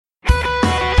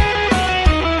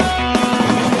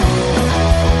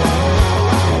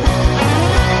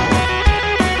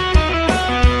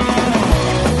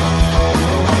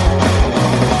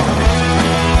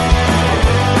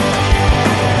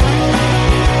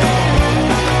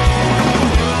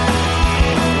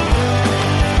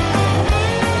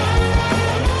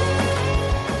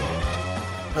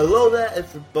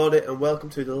everybody, and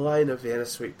welcome to the Lion of Vienna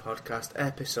Suite podcast,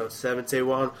 episode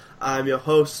 71. I'm your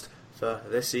host for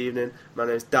this evening. My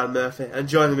name is Dan Murphy, and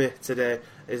joining me today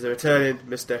is the returning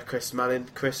Mr. Chris Manning.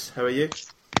 Chris, how are you?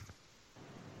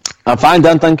 I'm fine,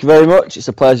 Dan, thank you very much. It's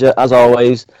a pleasure, as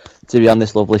always, to be on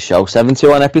this lovely show.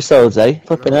 71 episodes, eh?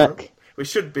 Flipping heck. We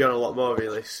should be on a lot more,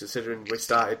 really, considering we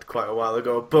started quite a while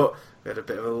ago, but we had a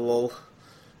bit of a lull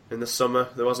in the summer.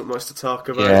 There wasn't much to talk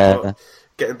about, but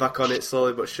getting back on it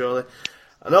slowly but surely.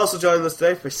 And also joining us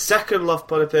today for his second Love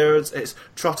Pod appearance, it's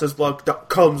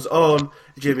trottersblog.com's own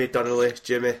Jimmy Donnelly.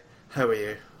 Jimmy, how are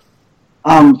you?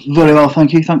 I'm very well,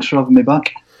 thank you. Thanks for having me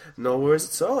back. No worries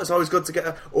at all. It's always good to get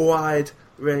a wide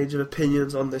range of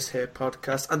opinions on this here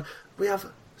podcast. And we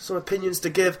have some opinions to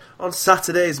give on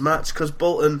Saturday's match, because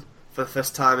Bolton, for the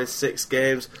first time in 6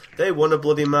 games, they won a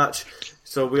bloody match.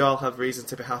 So we all have reason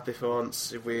to be happy for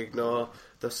once if we ignore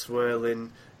the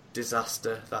swirling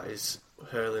disaster that is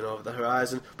hurling over the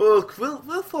horizon. But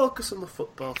we'll focus on the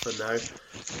football for now.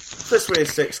 First win in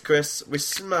 6, Chris. We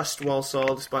smashed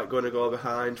Walsall despite going a goal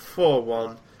behind,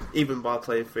 4-1, even by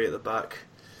playing 3 at the back.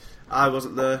 I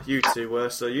wasn't there, you two were,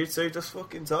 so you two just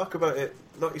fucking talk about it.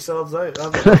 Knock yourselves out. I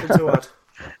have nothing to add.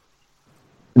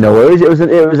 No worries. It was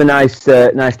a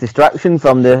nice distraction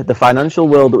from the financial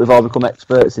world that we've all become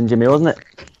experts in, Jimmy, wasn't it?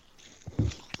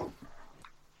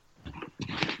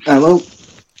 Hello.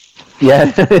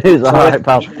 Yeah, it's alright,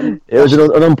 pal. It was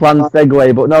an unplanned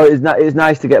segue, but no, it's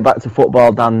nice to get back to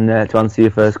football, Dan, to answer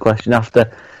your first question.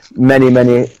 After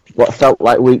many, what felt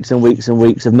like weeks and weeks and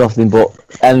weeks of nothing but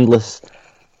endless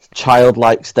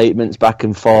childlike statements back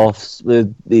and forth,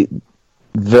 the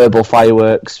verbal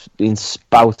fireworks being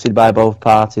spouted by both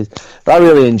parties. But I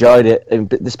really enjoyed it,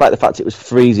 despite the fact it was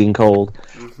freezing cold.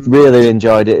 Really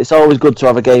enjoyed it. It's always good to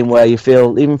have a game where you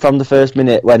feel, even from the first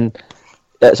minute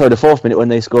the 4th minute when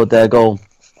they scored their goal.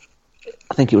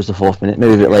 I think it was the 4th minute,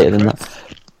 maybe a bit later than that.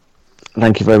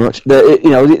 Thank you very much.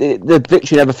 The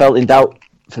victory never felt in doubt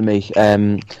for me.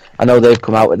 I know they've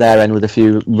come out at their end with a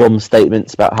few rum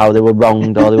statements about how they were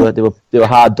wronged or they were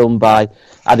hard done by.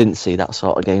 I didn't see that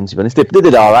sort of game, to be honest. They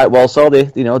did all right. Walsall, they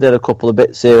had a couple of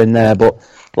bits here and there, but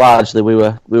largely we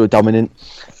were dominant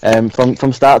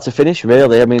from start to finish.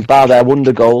 Really, I mean, bar their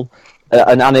wonder goal.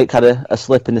 And Anik had a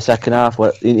slip in the second half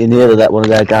where he nearly let one of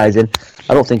their guys in.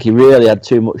 I don't think he really had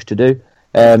too much to do.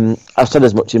 I've said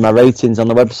as much in my ratings on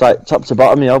the website, top to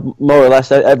bottom. More or less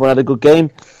everyone had a good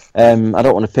game. I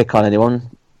don't want to pick on anyone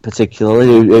particularly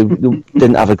who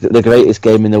didn't have the greatest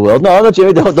game in the world. No,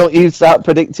 Jimmy, don't you start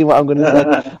predicting what I'm going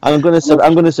to say.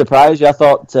 I'm going to surprise you. I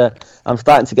thought I'm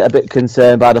starting to get a bit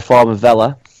concerned by the form of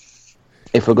Vela.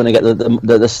 If we're going to get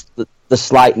the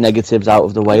slight negatives out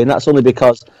of the way, and that's only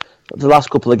because the last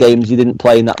couple of games he didn't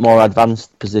play in that more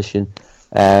advanced position,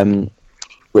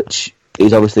 which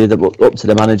is obviously up to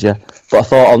the manager. But I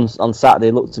thought on Saturday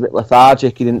he looked a bit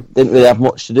lethargic. He didn't really have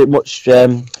much to do, much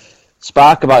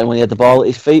spark about him when he had the ball at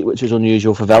his feet, which was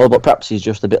unusual for Vela. But perhaps he's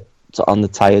just a bit on the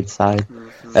tired side.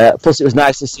 Plus, it was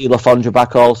nice to see Lafondra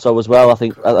back also as well. I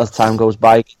think as time goes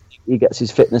by, he gets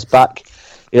his fitness back.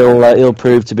 He'll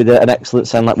prove to be an excellent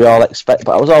send like we all expect.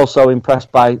 But I was also impressed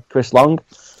by Chris Long.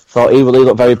 Thought he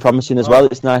looked very promising as well.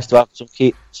 It's nice to have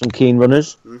some keen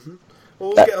runners. Well,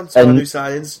 we'll get on to our new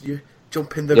signings. You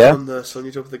jump in the gun there, son.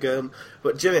 You jump in the gun.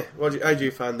 But Jimmy, how do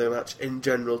you find the match in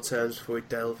general terms before we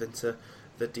delve into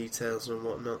the details and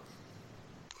whatnot?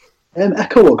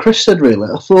 Echo what Chris said, really.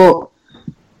 I thought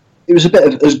it was a bit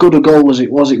of as good a goal as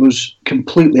it was. It was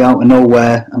completely out of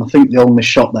nowhere, and I think the only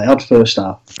shot they had first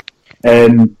half.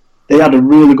 They had a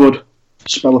really good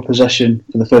spell of possession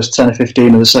for the first 10 or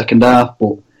 15 of the second half,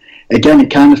 but again,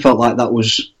 it kind of felt like that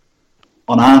was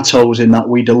on our toes in that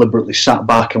we deliberately sat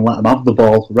back and let them have the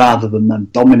ball rather than them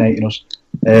dominating us.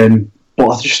 But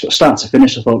I just start to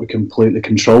finish, I thought we completely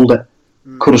controlled it.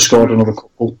 Could have scored another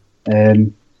couple.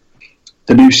 The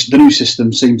new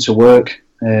system seemed to work.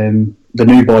 The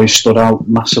new boys stood out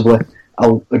massively.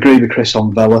 I'll agree with Chris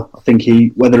on Vela. I think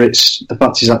whether it's the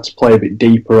fact he's had to play a bit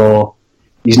deeper or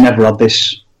he's never had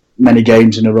this many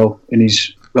games in a row in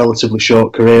his relatively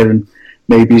short career, and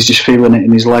maybe he's just feeling it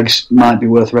in his legs. Might be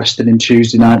worth resting in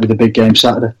Tuesday night with a big game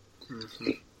Saturday.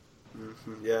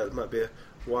 Yeah, it might be a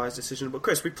wise decision. But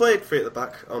Chris, we played 3 at the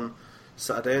back on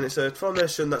Saturday, and it's a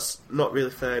formation that's not really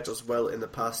fared us well in the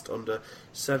past under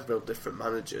several different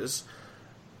managers.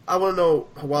 I want to know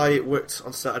why it worked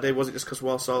on Saturday. Was it just because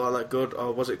Walsall aren't that good,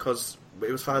 or was it because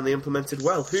it was finally implemented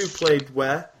well? Who played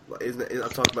where? I'm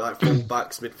talking about full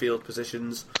backs, midfield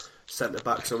positions, centre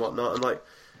backs and whatnot, and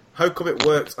how come it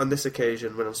worked on this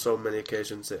occasion when on so many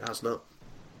occasions it has not?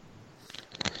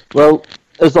 Well,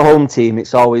 as the home team,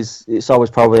 it's always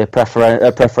probably a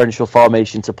preferential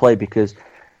formation to play because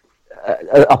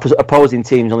opposing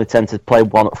teams only tend to play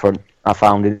one up front. I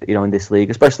found in this league,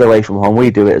 especially away from home,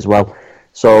 we do it as well.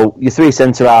 So your three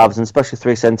centre halves, and especially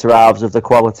three centre halves of the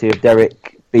quality of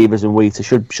Derek, Beavers, and Wheater,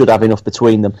 should have enough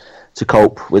between them to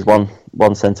cope with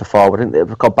one centre forward. I think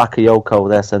they've got Bakayoko,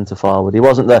 their centre forward. He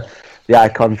wasn't the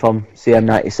icon from CM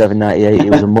 97-98. He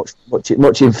was a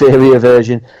much inferior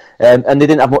version, and they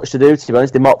didn't have much to do. To be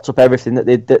honest, they mopped up everything that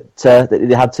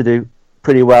they had to do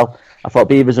pretty well. I thought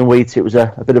Beavers and Wheater, it was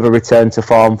a bit of a return to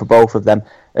form for both of them.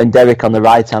 And Derek on the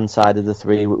right-hand side of the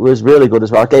three was really good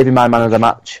as well. I gave him my man of the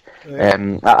match.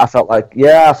 Yeah. I felt like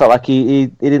he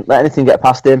didn't let anything get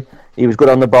past him. He was good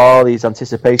on the ball. His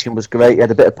anticipation was great. He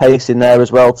had a bit of pace in there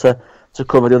as well to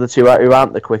cover the other two who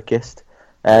aren't the quickest.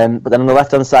 But then on the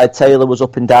left-hand side, Taylor was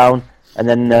up and down. And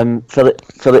then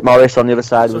Philip Morris on the other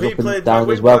side was up and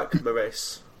down as well.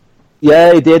 Morris.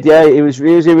 Yeah, he did. Yeah, it was a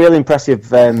really impressive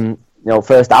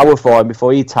first hour for him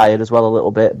before he tired as well a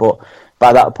little bit. But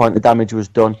by that point, the damage was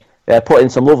done. Put in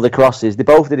some lovely crosses. They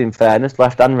both did, in fairness,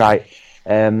 left and right.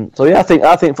 So yeah, I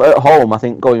think for at home, I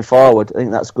think going forward, I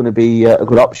think that's going to be a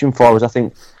good option for us. I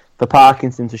think for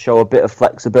Parkinson to show a bit of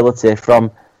flexibility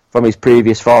from his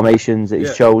previous formations that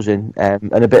he's chosen,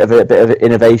 and a bit of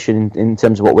innovation in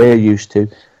terms of what we're used to,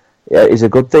 is a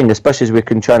good thing. Especially as we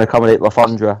can try and accommodate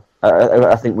Lafondra.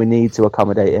 I think we need to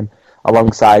accommodate him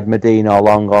alongside Medina or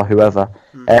Long or whoever.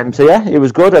 So yeah, it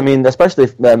was good. I mean, especially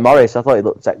Morris, I thought he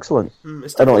looked excellent. I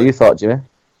don't know what you thought, Jimmy.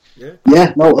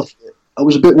 Yeah, no, I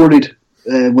was a bit worried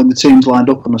when the teams lined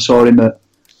up and I saw him at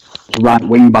right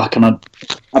wing back, and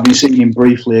I've been seeing him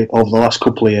briefly over the last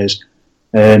couple of years.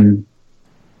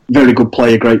 Very good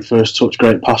player, great first touch,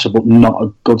 great passer, but not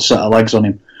a good set of legs on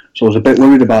him. So I was a bit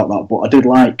worried about that. But I did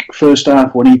like first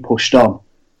half when he pushed on.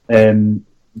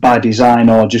 By design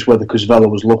or just whether because Vela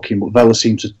was looking, but Vela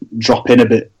seemed to drop in a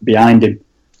bit behind him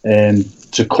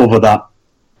to cover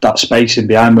that space in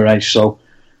behind Moraes. So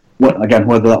again,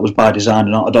 whether that was by design or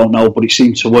not, I don't know, but it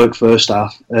seemed to work first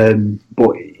half.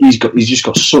 But he's just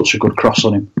got such a good cross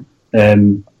on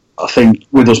him. I think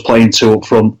with us playing two up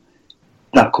front,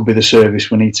 that could be the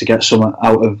service we need to get some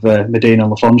out of Medina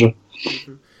and Lafondra.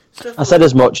 I said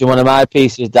as much in one of my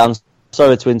pieces, Dan.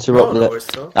 Sorry to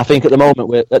interrupt. I think at the moment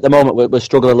we're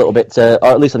struggling a little bit, or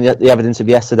at least on the evidence of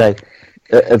yesterday,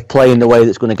 of playing the way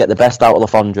that's going to get the best out of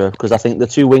Lafondra. Because I think the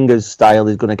two wingers style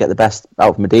is going to get the best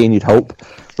out of Medina. You'd hope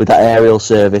with that aerial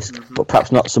service, but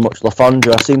perhaps not so much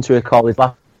Lafondra. I seem to recall his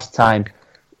last time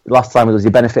he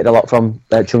benefited a lot from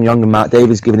Chung Yong and Mark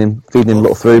Davies feeding him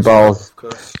little through balls.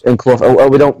 And Clough,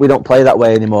 we don't play that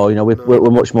way anymore.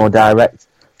 We're much more direct.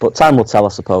 But time will tell, I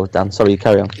suppose. Dan, sorry, you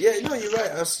carry on. Yeah, no, you're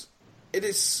right. It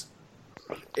is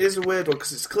a weird one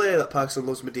because it's clear that Parkinson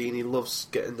loves Medina. He loves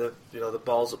getting the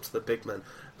balls up to the big men.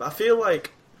 But I feel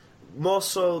like more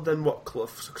so than what Clough,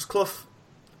 because Clough,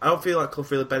 I don't feel like Clough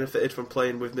really benefited from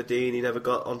playing with Medina. He never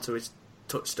got onto his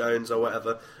touchdowns or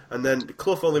whatever. And then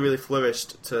Clough only really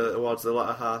flourished towards the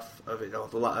latter half of it,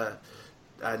 the latter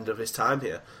end of his time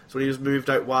here. So when he was moved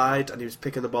out wide and he was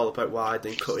picking the ball up out wide,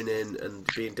 then cutting in and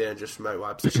being dangerous from out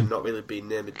wide position, not really being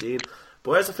near Medina.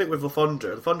 But whereas I think with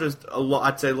Lafondra's a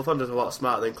lot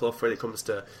smarter than Clough when it comes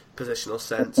to positional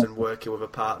sense and working with a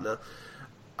partner.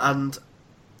 And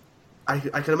I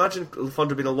can imagine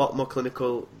Lafondra being a lot more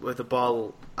clinical with the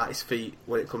ball at his feet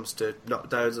when it comes to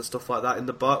knockdowns and stuff like that in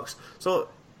the box. So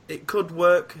it could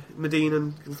work. Medina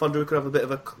and Lafondra could have a bit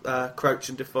of a Crouch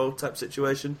and Defoe type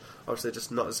situation. Obviously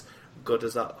just not as good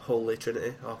as that holy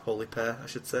trinity, or holy pair, I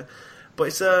should say. But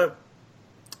it's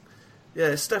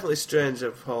it's definitely strange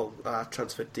of all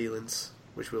transfer dealings,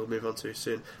 which we'll move on to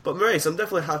soon. But Moraes, I'm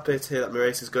definitely happy to hear that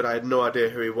Moraes is good. I had no idea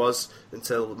who he was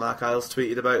until Mark Isles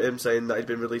tweeted about him, saying that he'd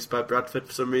been released by Bradford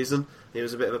for some reason. He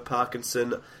was a bit of a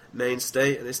Parkinson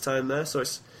mainstay at his time there, so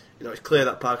it's clear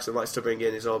that Parkinson likes to bring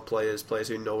in his own players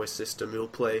who know his system, who'll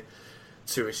play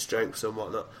to his strengths and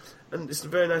whatnot. And it's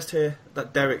very nice to hear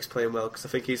that Derek's playing well, because I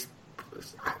think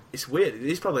it's weird.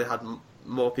 He's probably had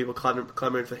more people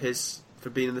clamouring for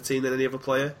being in the team than any other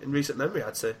player in recent memory,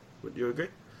 I'd say. Would you agree?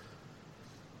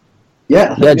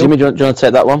 Yeah, Jimmy, do you want to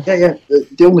take that one? Yeah.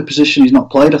 The only position he's not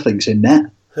played, I think, is in net.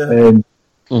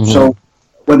 So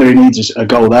whether he needs a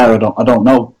goal there, I don't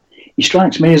know. He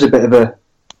strikes me as a bit of a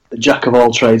jack of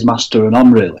all trades, master and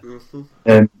on, really.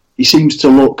 He seems to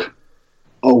look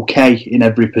okay in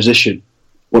every position,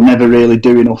 but never really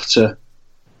do enough to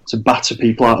batter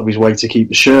people out of his way to keep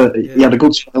the shirt. Yeah. He had a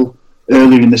good spell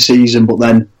earlier in the season, but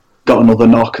then got another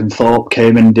knock, and Thorpe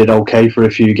came in and did okay for a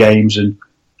few games, and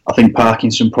I think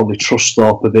Parkinson probably trusts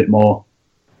Thorpe a bit more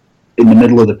in the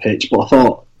middle of the pitch. But I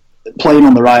thought playing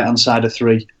on the right-hand side of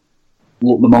three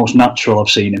looked the most natural I've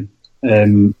seen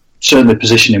him. Certainly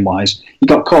positioning-wise. He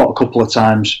got caught a couple of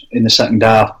times in the second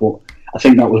half, but I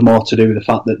think that was more to do with the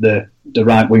fact that the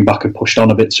right wing-back had pushed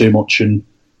on a bit too much and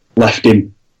left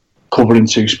him covering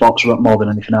two spots more than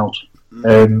anything else.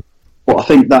 But I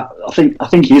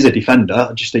think he is a defender.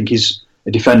 I just think he's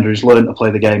a defender who's learned to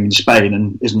play the game in Spain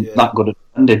and isn't that good at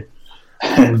defending.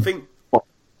 I think...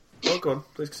 go on,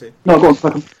 please continue. No, go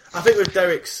on. I think with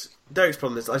Derek's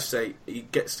problem is, I should say, he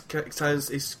gets times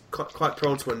he's quite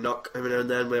prone to a knock every now and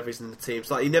then whenever he's in the team.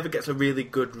 So, like, he never gets a really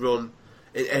good run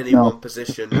in any one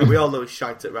position. And we all know he's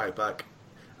shite at right back.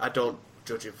 I don't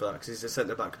judge him for that because he's a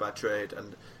centre back by trade,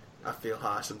 and I feel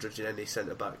harsh on judging any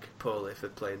centre back poorly for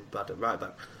playing bad at right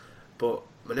back. But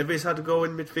whenever he's had a go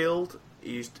in midfield,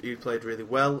 he played really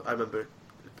well. I remember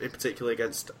in particular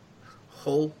against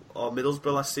Hull or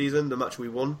Middlesbrough last season, the match we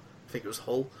won. I think it was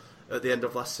Hull. At the end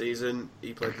of last season,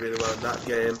 he played really well in that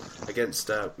game against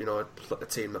a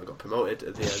team that got promoted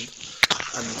at the end.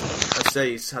 And I'd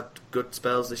say he's had good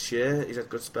spells this year. He's had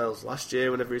good spells last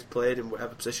year whenever he's played in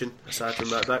whatever position, aside from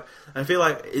right back. And I feel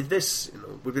like we've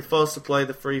been forced to play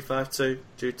the 3-5-2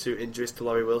 due to injuries to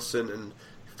Laurie Wilson, and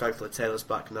thankfully Taylor's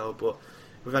back now. But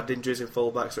we've had injuries in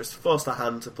full-back, so it's forced our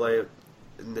hand to play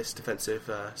in this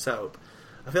defensive setup.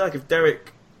 I feel like if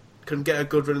Derek can get a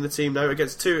good run in the team now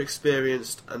against two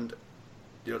experienced and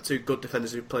two good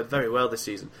defenders who played very well this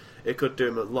season, it could do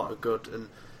him a lot of good, and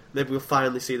maybe we'll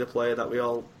finally see the player that we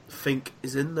all think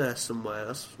is in there somewhere.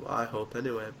 That's what I hope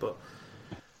anyway. But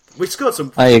we scored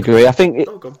some. I agree. I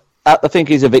think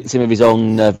he's a victim of his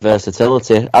own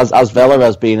versatility, as Vela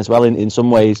has been as well in some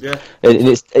ways. Yeah. And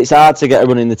it's hard to get a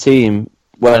run in the team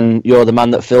when you're the man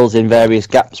that fills in various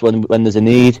gaps when there's a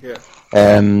need.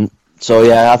 Yeah. So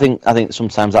yeah, I think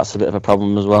sometimes that's a bit of a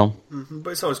problem as well. Mm-hmm. But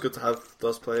it's always good to have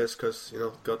those players because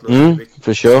God knows we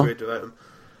for sure. Without them.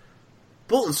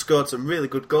 Bolton scored some really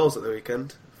good goals at the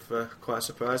weekend, for quite a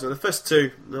surprise. And the first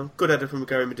two, good header from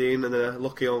Gary Medine and then a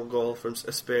lucky own goal from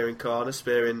a Spearing corner.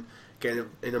 Spearing getting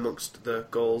in amongst the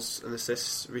goals and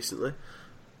assists recently.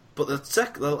 But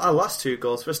our last two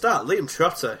goals, for a start, Liam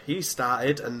Trotter, he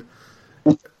started and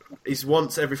his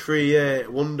once every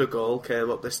 3-year wonder goal came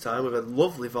up this time with a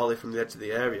lovely volley from the edge of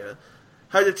the area.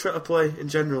 How did Trotter play in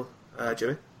general,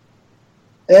 Jimmy?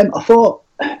 I thought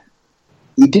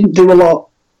he didn't do a lot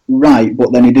right,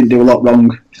 but then he didn't do a lot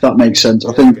wrong, if that makes sense.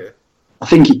 I think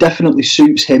it definitely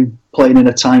suits him playing in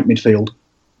a tight midfield,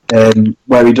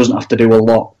 where he doesn't have to do a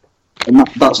lot. And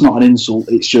that's not an insult,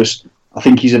 it's just, I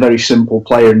think he's a very simple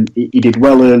player, and he did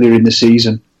well earlier in the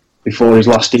season, before his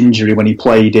last injury, when he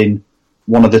played in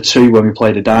one of the two when we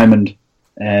played a diamond.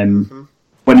 When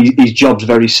his job's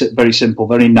very very simple,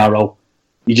 very narrow.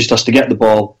 He just has to get the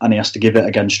ball and he has to give it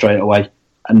again straight away,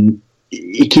 and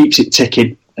he keeps it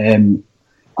ticking.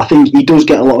 I think he does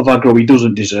get a lot of aggro he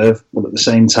doesn't deserve, but at the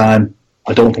same time,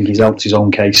 I don't think he's helped his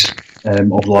own case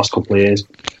over the last couple of years.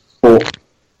 But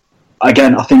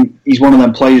again, I think he's one of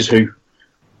them players who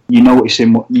you notice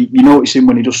him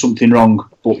when he does something wrong,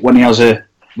 but when he has a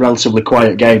relatively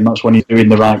quiet game, that's when he's doing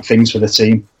the right things for the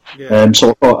team. Yeah.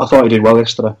 So I thought he did well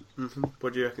yesterday. Mm-hmm.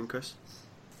 What do you reckon, Chris?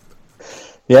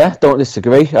 Yeah, don't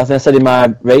disagree. I think I said in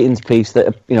my ratings piece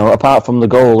that apart from the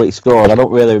goal that he scored, I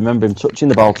don't really remember him touching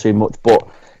the ball too much. But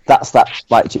that's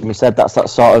like Jimmy said, that's that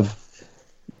sort of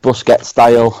Busquets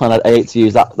style, and I hate to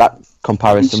use that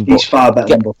comparison. He's far better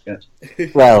than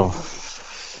Busquets. Well,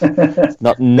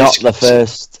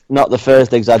 not the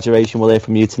first exaggeration we'll hear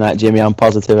from you tonight, Jimmy. I'm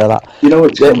positive of that. You know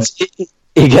what's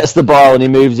he gets the ball and he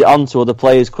moves it on to other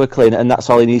players quickly, and that's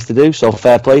all he needs to do. So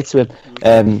fair play to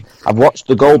him. I've watched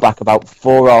the goal back about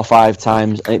 4 or 5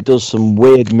 times, and it does some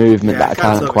weird movement that I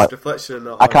can't quite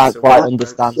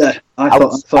understand. Yeah, I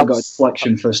thought I got a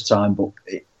deflection first time, but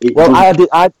I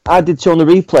did too on the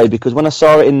replay, because when I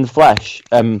saw it in the flesh,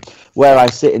 where I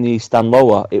sit in the stand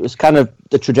lower, it was kind of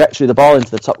the trajectory of the ball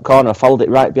into the top corner. I followed it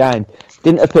right behind.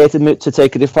 Didn't appear to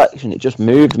take a deflection. It just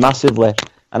moved massively.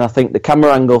 And I think the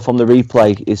camera angle from the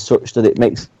replay is such that it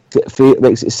makes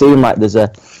it seem like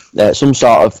there's some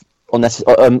sort of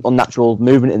unnatural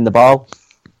movement in the ball.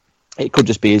 It could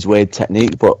just be his weird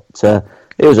technique, but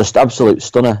it was just absolute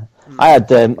stunner. I had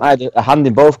a hand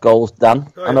in both goals, Dan.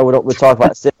 Oh, yeah. I know we talked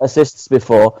about assists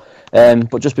before,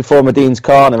 but just before Medine's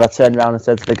corner, I turned around and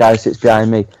said to the guy who sits behind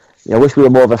me, I wish we were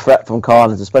more of a threat from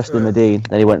corners, especially Medine.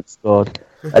 Then he went and scored.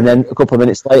 And then a couple of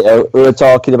minutes later, we were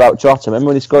talking about Trotter. Remember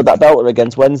when he scored that belter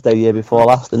against Wednesday the year before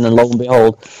last? And then lo and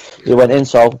behold, he went in.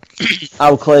 So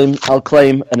I'll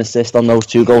claim an assist on those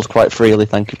 2 goals quite freely.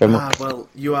 Thank you very much. Well,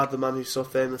 you are the man who so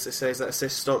famously says that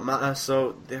assists don't matter,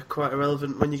 so they're quite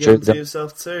irrelevant when you get them to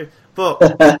yourself too.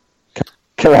 But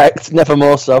Correct, never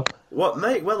more so. What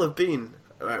may well have been,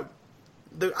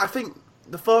 I think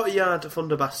the 40-yard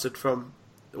Thunder Bastard from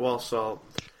Walsall,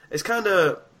 it's kind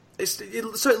of, it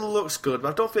certainly looks good, but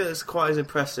I don't feel it's quite as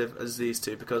impressive as these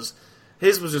two, because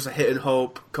his was just a hit and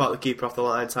hope, caught the keeper off the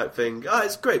line type thing.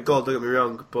 It's a great goal, don't get me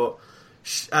wrong, but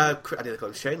I didn't call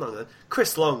him Shane Long then.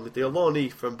 Chris Long, the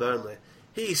Oloney from Burnley,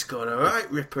 he scored a right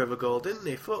ripper of a goal, didn't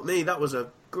he? Fuck me, that was a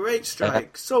great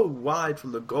strike, so wide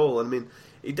from the goal. I mean,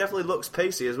 he definitely looks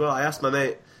pacey as well. I asked my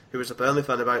mate, who was a Burnley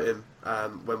fan, about him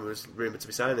when we was rumoured to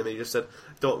be signing him, and he just said,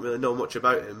 don't really know much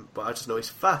about him, but I just know he's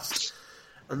fast.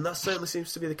 And that certainly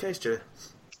seems to be the case, Jerry.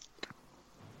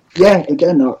 Yeah,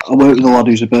 again, I worked with a lad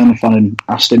who's a Burnley fan and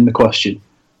asked him the question.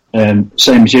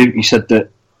 Same as you, he said that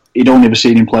he'd only ever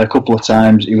seen him play a couple of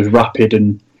times. He was rapid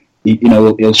and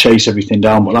he'll chase everything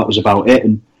down, but that was about it.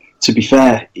 And to be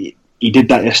fair, he did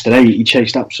that yesterday. He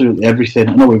chased absolutely everything.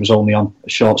 I know he was only on a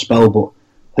short spell, but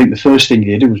I think the first thing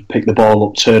he did was pick the ball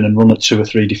up, turn and run at 2 or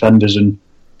 3 defenders and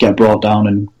get brought down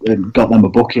and got them a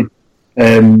booking.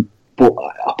 But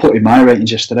I put in my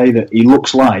ratings yesterday that he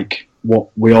looks like what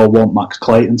we all want Max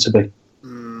Clayton to be.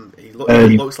 He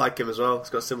looks like him as well. He's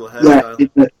got a similar hairstyle.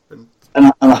 Yeah,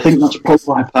 and I think that's probably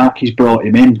why Parky's brought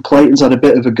him in. Clayton's had a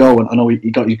bit of a go, and I know he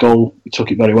got his goal, he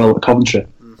took it very well at Coventry.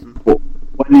 Mm-hmm. But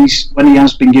when he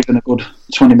has been given a good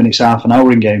 20 minutes, half an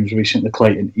hour in games recently,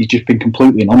 Clayton, he's just been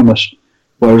completely anonymous.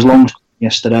 Whereas Long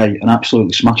yesterday and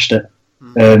absolutely smashed it.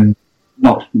 Mm-hmm.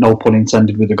 No pun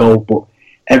intended with the goal, but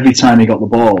every time he got the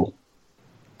ball,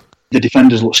 the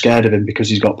defenders look scared of him because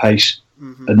he's got pace.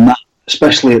 Mm-hmm. And that,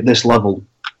 especially at this level,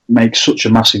 makes such a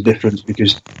massive difference,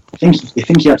 because I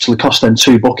think he actually cost them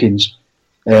 2 bookings,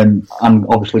 and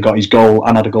obviously got his goal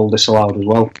and had a goal disallowed as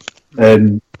well.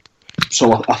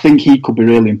 So I think he could be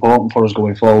really important for us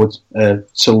going forward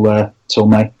till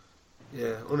May.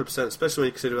 Yeah, 100%. Especially when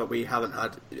you consider that we haven't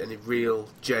had any real,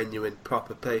 genuine,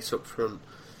 proper pace up front.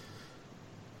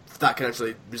 That can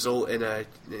actually result in a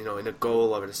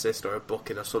goal or an assist or a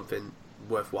booking or something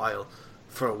worthwhile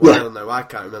for a while now. I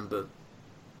can't remember.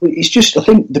 It's just, I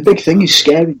think the big thing is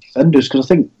scaring defenders, because I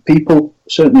think people,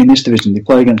 certainly in this division, they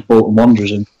play against Bolton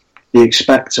Wanderers and they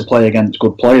expect to play against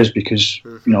good players because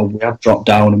we have dropped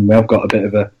down and we have got a bit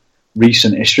of a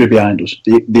recent history behind us.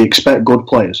 They expect good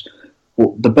players.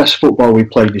 But the best football we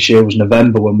played this year was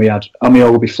November, when we had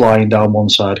Amiobi flying down one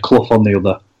side, Clough on the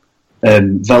other,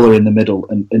 Vela in the middle,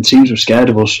 and teams were scared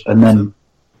of us. And then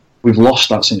we've lost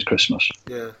that since Christmas.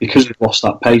 Yeah. Because we've lost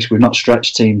that pace, we've not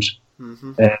stretched teams.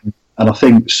 Mm-hmm. And I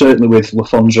think certainly with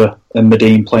Lafondra and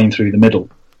Medine playing through the middle,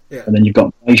 and then you've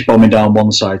got H bombing down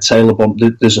one side, Taylor bomb.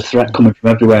 There's a threat coming from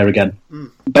everywhere again.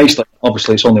 Based on,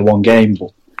 obviously it's only one game,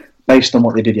 but based on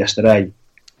what they did yesterday,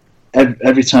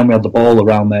 every time we had the ball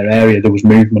around their area, there was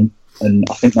movement, and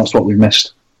I think that's what we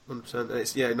missed.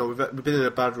 100%. We've been in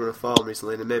a bad run of form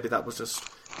recently, and maybe that was just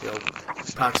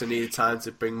Parkinson needed time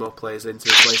to bring more players in to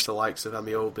replace the likes of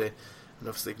Amiobi, and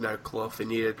obviously now Clough. He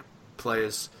needed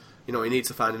players. He needs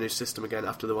to find a new system again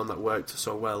after the one that worked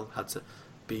so well had to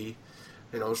be,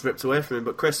 was ripped away from him.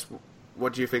 But Chris,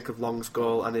 what do you think of Long's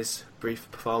goal and his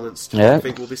brief performance? Do you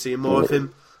think we'll be seeing more of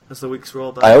him as the weeks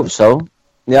roll by? I hope so.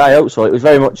 Yeah, I hope so. It was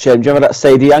very much. Do you remember that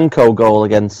Sadianko goal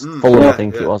against Fulham? I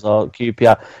think it was, or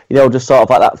QPR. Just sort of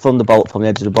like that thunderbolt from the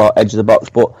edge of the box.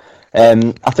 But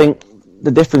I think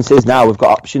the difference is now we've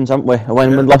got options, haven't we?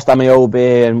 When we lost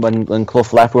Amiobi and when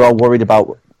Clough left, we were all worried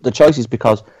about the choices,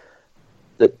 because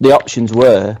the options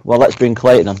were, well, let's bring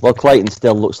Clayton on. Well, Clayton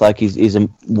still looks like he's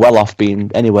well off being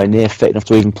anywhere near fit enough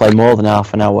to even play more than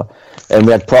half an hour. And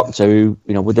we had Proctor, who,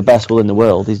 with the best will in the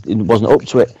world, he wasn't up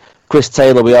to it. Chris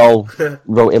Taylor, we all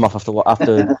wrote him off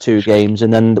after 2 games,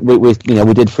 and then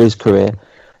we did for his career.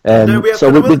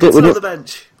 So we did on the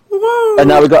bench. Woo! And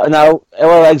now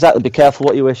well, exactly. Be careful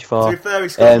what you wish for. To be fair,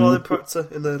 he's got more than Proctor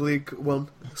in the League One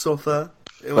so far.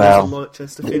 Who hasn't?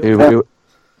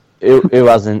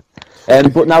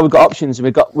 But now we've got options.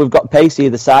 We've got pace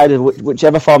either side of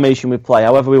whichever formation we play.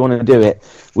 However we want to do it,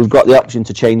 we've got the option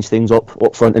to change things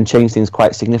up front and change things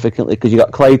quite significantly. Because you've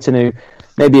got Clayton, who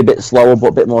maybe a bit slower but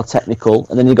a bit more technical,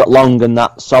 and then you've got Long and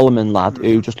that Solomon lad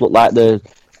who just look like the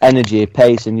energy,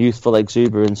 pace, and youthful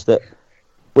exuberance that,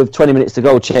 with 20 minutes to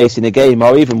go, chasing a game,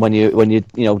 or even when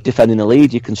you're defending a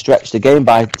lead, you can stretch the game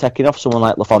by taking off someone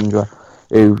like Lafondra,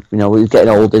 who who's getting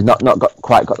old, has not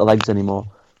quite got the legs anymore.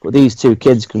 But these 3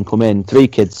 kids,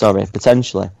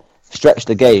 potentially stretch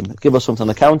the game, give us something on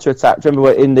the counter-attack.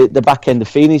 Remember, in the back end of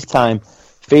Feeney's time,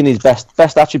 Feeney's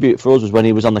best attribute for us was when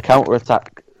he was on the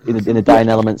counter-attack in the dying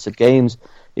elements of games.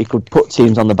 He could put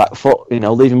teams on the back foot,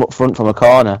 leave him up front from a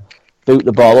corner, boot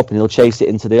the ball up, and he'll chase it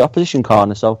into the opposition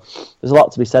corner. So there's a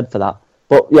lot to be said for that.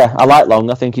 But yeah, I like Long.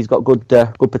 I think he's got good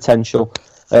potential.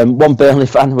 One Burnley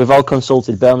fan, we've all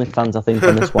consulted Burnley fans, I think,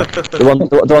 on this one.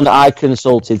 The one that I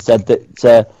consulted said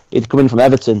that he'd come in from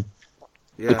Everton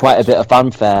with quite a bit of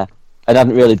fanfare and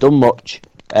hadn't really done much.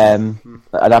 And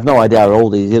I've no idea how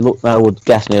old he is. I would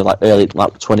guess maybe like early,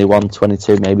 like 21,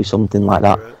 22, maybe something like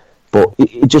that. Right. But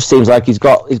it just seems like he's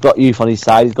got youth on his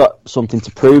side. He's got something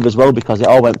to prove as well, because it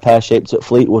all went pear-shaped at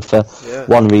Fleetwood for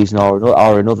one reason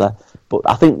or another. But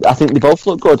I think they both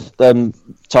look good.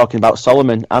 Talking about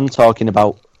Solomon and talking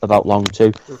about Long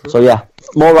too. So yeah,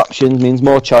 more options means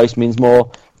more choice, means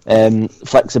more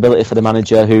flexibility for the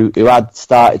manager who had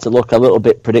started to look a little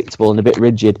bit predictable and a bit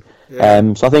rigid.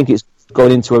 So I think it's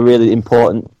going into a really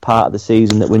important part of the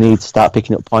season that we need to start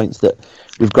picking up points, that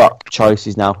we've got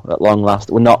choices now at long last.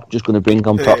 We're not just going to bring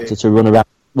on Proctor to run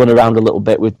around a little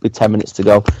bit with 10 minutes to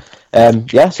go.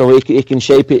 So he can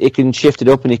shape it, he can shift it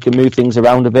up, and he can move things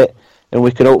around a bit, and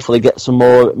we can hopefully get some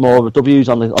more W's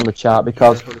on the chart,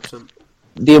 because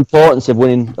the importance of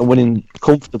winning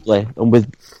comfortably and with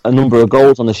a number of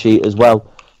goals on the sheet as well,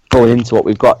 going into what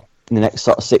we've got in the next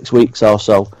sort of 6 weeks or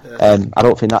so. I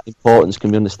don't think that importance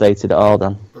can be understated at all,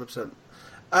 Dan. 100%.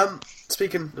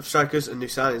 Speaking of strikers and new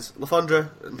signings, Lafondra,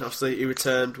 obviously he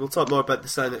returned. We'll talk more about the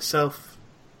sign itself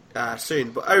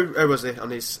soon, but how was he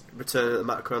on his return at the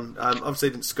Macron? Obviously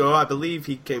he didn't score. I believe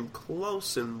he came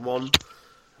close in one.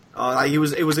 He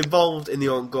was involved in the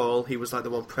own goal. He was like the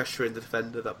one pressuring the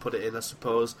defender that put it in, I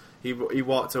suppose. He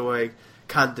walked away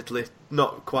candidly,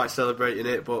 not quite celebrating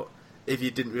it, but if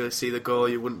you didn't really see the goal,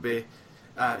 you wouldn't be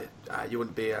wrong. You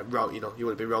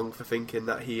wouldn't be wrong for thinking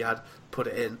that he had put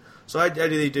it in. So how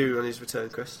did he do on his return,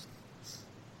 Chris?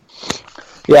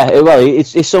 Yeah, well,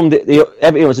 it's something.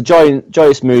 It was a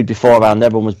joyous mood beforehand.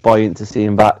 Everyone was buoyant to see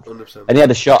him back, 100%. And he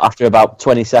had a shot after about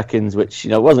 20 seconds, which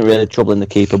wasn't really troubling the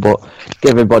keeper, but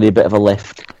gave everybody a bit of a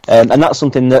lift. And that's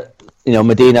something that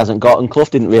Medina hasn't got, and Clough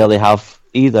didn't really have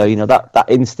either. That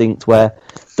instinct where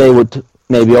they would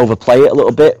maybe overplay it a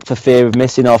little bit for fear of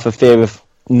missing, or for fear of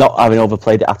not having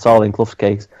overplayed it at all in Clough's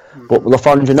case. But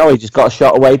Lafondra, he just got a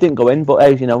shot away, didn't go in, but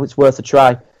hey, it's worth a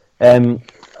try.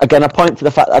 Again, I point to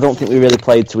the fact that I don't think we really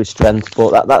played to his strengths,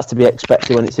 but that's to be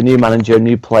expected when it's a new manager,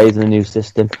 new players, and a new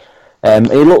system. He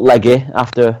looked leggy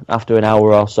after an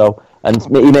hour or so, and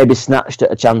he maybe snatched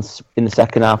at a chance in the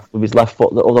second half with his left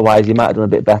foot that otherwise he might have done a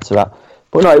bit better at.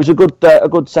 But no, it was a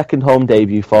good second home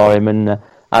debut for him, and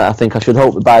I think I should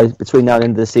hope that between now and the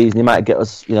end of the season he might get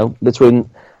us, between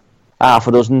half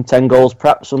a dozen, 10 goals,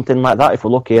 perhaps something like that if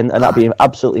we're lucky, and that'd be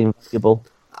absolutely invaluable.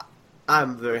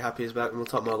 I'm very happy he's back, and we'll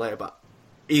talk more later, but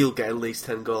he'll get at least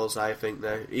 10 goals, I think,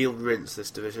 now. He'll rinse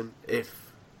this division if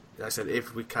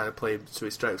we kind of play him to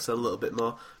his strengths a little bit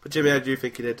more. But Jimmy, how do you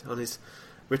think he did on his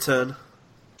return?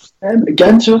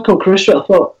 Again, to echo Chris, I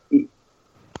thought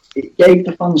it gave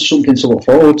the fans something to look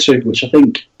forward to, which I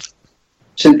think,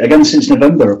 since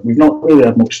November, we've not really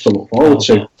had much to look forward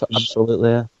to. Absolutely,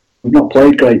 yeah. We've not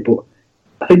played great, but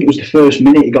I think it was the first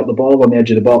minute he got the ball on the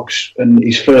edge of the box, and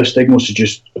his first thing was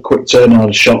just a quick turn and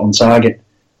a shot on target.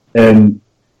 And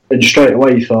straight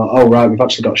away you thought, oh right, we've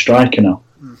actually got a striker now,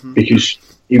 because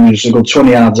he was a good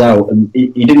 20 yards out, and he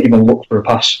didn't even look for a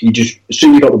pass. He just, as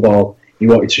soon as he got the ball, he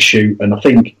wanted to shoot, and I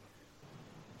think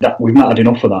that we've not had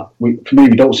enough of that. For me,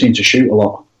 we don't seem to shoot a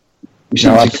lot.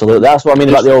 No, absolutely. That's what I mean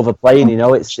about the overplaying.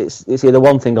 It's either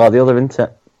one thing or the other, isn't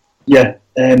it? Yeah,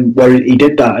 where he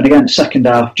did that, and again, second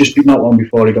half, just not long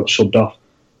before he got subbed off.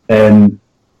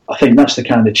 I think that's the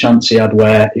kind of chance he had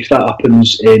where, if that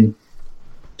happens in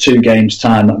 2 games'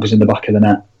 time, that goes in the back of the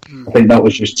net. I think that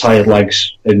was just tired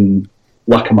legs and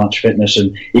lack of match fitness,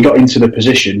 and he got into the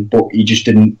position, but he just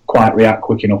didn't quite react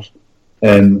quick enough.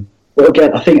 But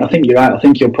again, I think you're right. I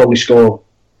think he'll probably score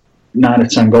 9 or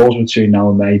 10 goals between now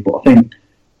and May. But I think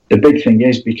the big thing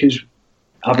is, because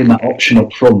having that option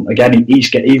up front, again,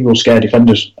 he will scare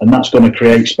defenders, and that's going to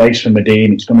create space for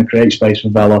Medine. It's going to create space for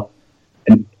Vela,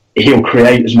 and he'll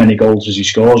create as many goals as he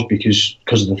scores because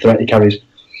of the threat he carries.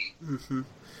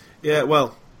 Yeah,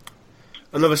 well,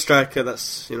 another striker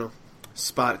that's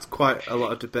sparked quite a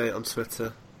lot of debate on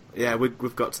Twitter. Yeah,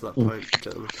 we've got to that point,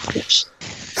 gentlemen.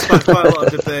 Sparked quite a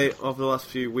lot of debate over the last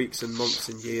few weeks and months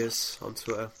and years on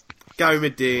Twitter. Gary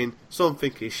Medine, some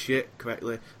think he's shit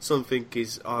correctly, some think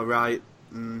he's alright,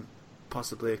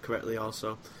 possibly correctly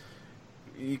also.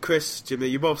 Chris, Jimmy,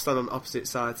 you both stand on opposite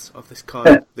sides of this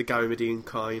coin, the Gary Medine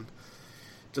coin.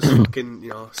 Just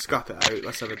fucking, scrap it out,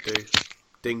 let's have a do.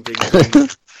 Ding, ding, ding.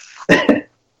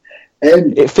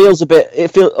 It feels a bit.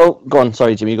 Oh, go on.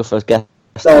 Sorry, Jimmy. You go first. Guess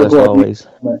as always.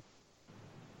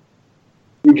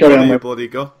 You carry on, bloody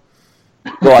go.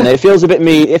 Go on. It feels a bit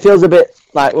mean. It feels a bit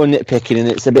like we're nitpicking, and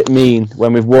it's a bit mean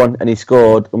when we've won and he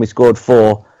scored, and we scored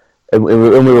 4, and we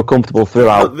were comfortable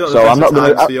throughout. So I'm not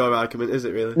going to. For your argument, is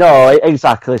it really? No,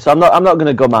 exactly. So I'm not going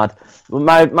to go mad.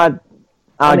 My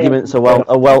arguments are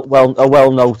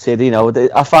well noted. You know,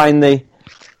 I find the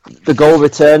goal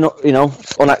return, you know,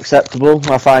 unacceptable.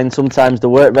 I find sometimes the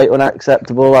work rate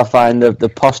unacceptable. I find the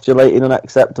postulating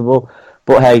unacceptable.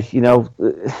 But hey, you know,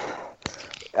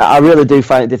 I really do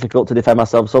find it difficult to defend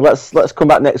myself. So let's come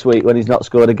back next week when he's not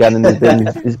scored again and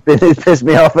he's pissed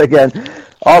me off again.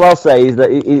 All I'll say is that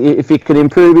if he can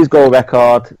improve his goal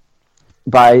record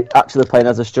by actually playing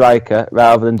as a striker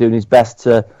rather than doing his best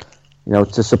to, you know,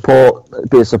 to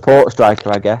be a support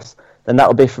striker, I guess, then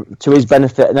that'll be to his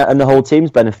benefit and the whole team's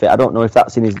benefit. I don't know if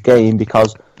that's in his game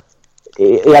because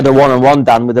he had a one-on-one,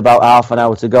 Dan, with about half an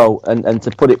hour to go, and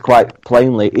to put it quite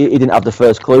plainly, he didn't have the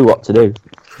first clue what to do.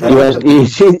 He had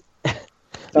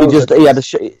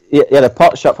a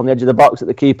pot shot from the edge of the box that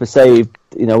the keeper saved,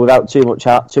 you know, without too much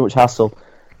hassle.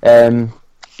 It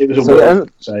was a word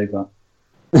to save that.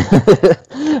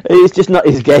 It's just not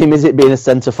his game, is it? Being a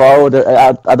centre forward,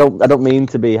 I don't mean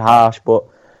to be harsh, but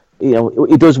you know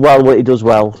he does well what he does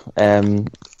well, and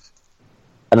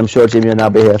I'm sure Jimmy will now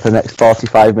be here for the next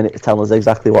 45 minutes telling us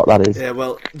exactly what that is. Yeah,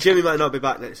 well, Jimmy might not be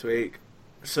back next week,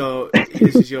 so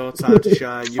this is your time to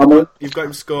shine. You've got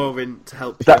him scoring to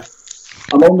help you.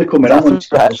 I'm only coming on,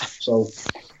 so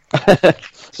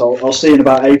I'll see you in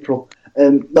about April.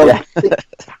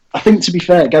 I think to be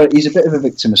fair, Garrett, he's a bit of a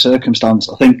victim of circumstance.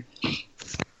 I think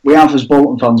we have, as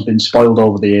Bolton fans, been spoiled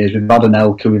over the years. We've had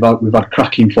Anelka, we've had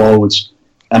cracking forwards,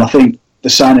 and I think the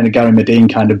signing of Gary Medine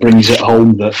kind of brings it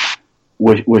home that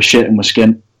we're shit and we're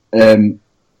skint.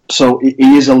 So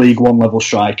he is a League One level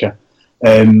striker,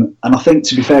 and I think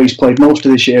to be fair, he's played most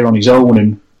of this year on his own.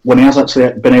 And when he has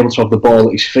actually been able to have the ball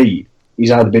at his feet,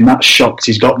 he's either been that shocked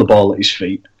he's got the ball at his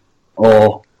feet,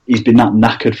 or he's been that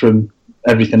knackered from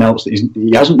everything else that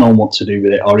he hasn't known what to do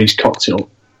with it, or he's cocked it up.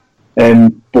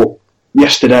 But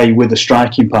yesterday, with a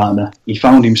striking partner, he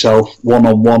found himself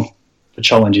 1-on-1 for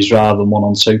challenges rather than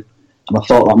 1-on-2, and I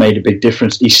thought that made a big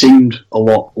difference. He seemed a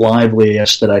lot livelier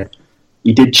yesterday.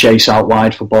 He did chase out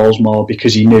wide for balls more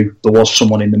because he knew there was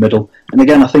someone in the middle. And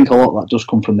again, I think a lot of that does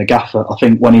come from the gaffer. I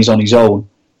think when he's on his own,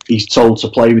 he's told to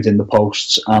play within the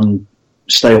posts and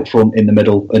stay up front in the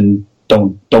middle and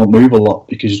don't move a lot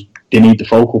because they need the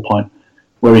focal point.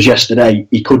 Whereas yesterday,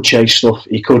 he could chase stuff,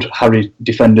 he could harry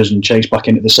defenders and chase back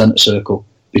into the centre circle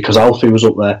because Alfie was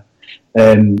up there.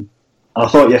 And I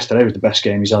thought yesterday was the best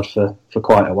game he's had for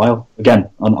quite a while. Again,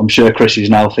 I'm sure Chris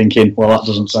is now thinking, well, that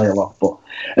doesn't say a lot. But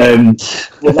I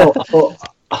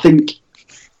think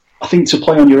to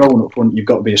play on your own up front, you've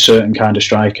got to be a certain kind of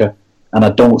striker. And I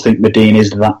don't think Medine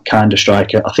is that kind of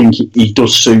striker. I think he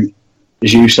does suit,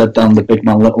 as you said, Dan, the big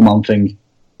man, little man thing.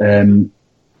 And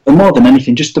more than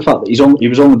anything, just the fact that he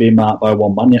was only being marked by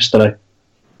one man yesterday,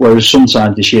 whereas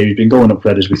sometimes this year he's been going up for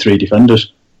headers with 3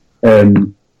 defenders.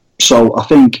 So I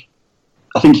think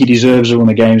he deserves a run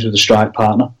of games with a strike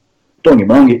partner. Don't get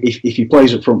me wrong, if he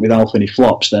plays up front with Alf and he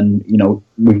flops, then you know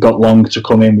we've got Long to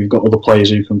come in, we've got other players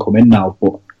who can come in now.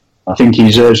 But I think he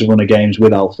deserves a run of games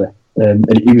with Alfie. And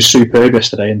he was superb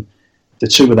yesterday, and the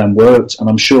two of them worked. And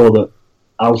I'm sure that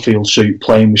Alfie will suit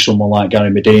playing with someone like Gary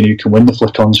Medine, who can win the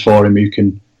flick-ons for him, who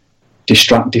can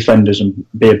distract defenders and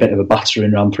be a bit of a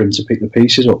battering ram for him to pick the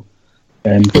pieces up.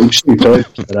 But he was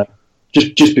superb today.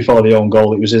 Just before the own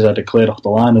goal, it was his header cleared off the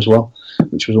line as well,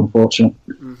 which was unfortunate.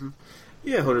 Mm-hmm.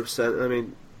 Yeah, 100%. I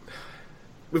mean,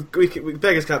 we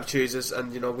beggars can't be choosers,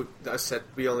 and you know, as I said,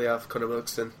 we only have Conor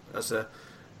Wilson as a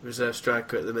reserve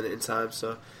striker at the minute in time,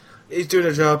 so he's doing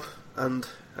a job, and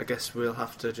I guess we'll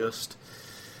have to just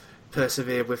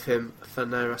persevere with him for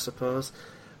now, I suppose.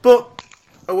 But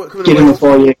give him a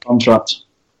 4-year contract.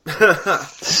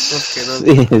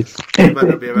 He might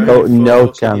not be around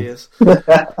no chance. But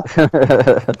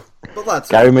lads,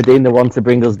 Gary Medine, the one to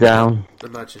bring us down.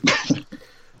 Imagine.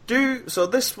 So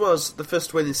this was the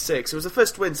first win in 6. It was the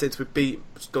first win since we beat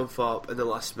Scunthorpe in the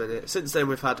last minute. Since then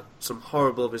we've had some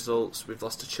horrible results. We've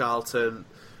lost to Charlton.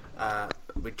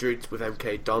 We drew with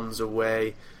MK Dons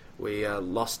away. We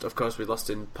lost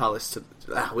in Palace.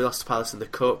 We lost to Palace in the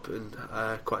Cup, and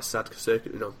quite sad,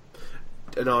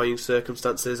 annoying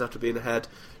circumstances after being ahead.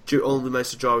 Only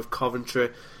managed to draw with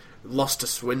Coventry. Lost to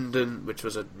Swindon, which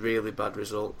was a really bad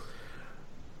result.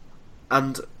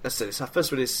 And as I said, it's our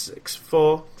first win in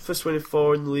 6-4. First win in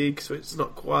 4 in the league, so it's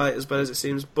not quite as bad as it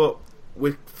seems. But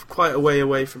we're quite a way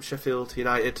away from Sheffield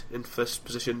United in first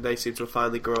position. They seem to have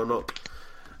finally grown up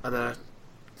and are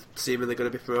seemingly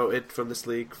going to be promoted from this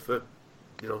league for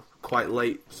quite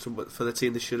late for the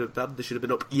team they should have done. They should have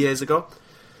been up years ago.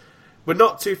 We're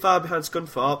not too far behind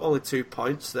Scunthorpe, only 2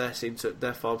 points. Their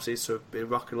form seems to have been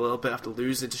rocking a little bit after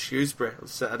losing to Shrewsbury on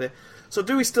Saturday. So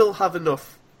do we still have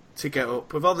enough to get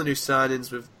up with all the new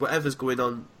signings, with whatever's going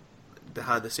on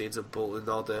behind the scenes of Bolton,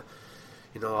 all the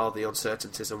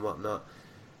uncertainties and whatnot?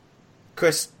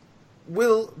 Chris,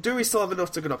 do we still have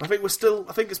enough to get up? I think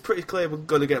it's pretty clear we're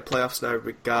going to get playoffs now,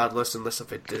 regardless, unless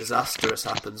something disastrous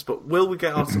happens. But will we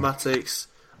get automatics?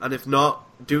 And if not,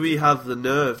 do we have the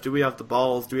nerve? Do we have the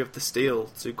balls? Do we have the steel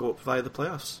to go up via the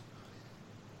playoffs?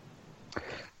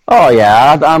 Oh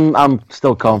yeah, I'm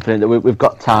still confident that we've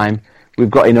got time.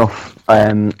 We've got enough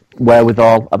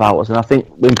wherewithal about us, and I think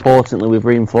importantly we've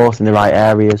reinforced in the right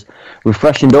areas. We've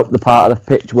freshened up the part of the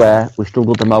pitch where we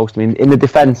struggled the most. I mean, in the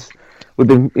defence, we've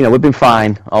been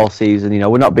fine all season.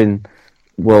 We've not been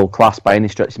world class by any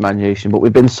stretch of imagination, but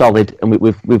we've been solid, and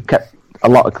we've kept a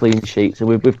lot of clean sheets, and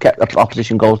we've kept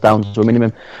opposition goals down to a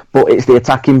minimum. But it's the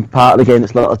attacking part of the game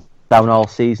that's let us down all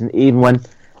season. Even when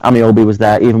Amiobi was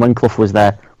there, even when Clough was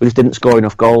there, we just didn't score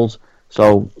enough goals.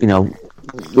 So we've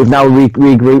now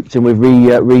regrouped and we've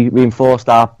reinforced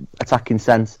our attacking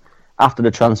sense after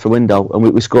the transfer window, and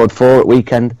we scored 4 at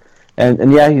weekend.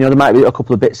 And yeah, there might be a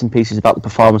couple of bits and pieces about the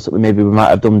performance that we might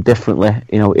have done differently,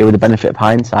 with the benefit of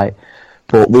hindsight.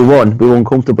 But we won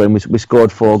comfortably, and we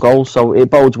scored 4 goals, so it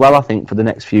bodes well, I think, for the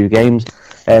next few games.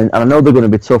 And I know they're going to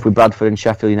be tough with Bradford and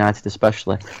Sheffield United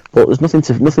especially, but there's nothing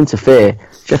to fear.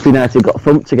 Sheffield United got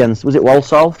thumped against, was it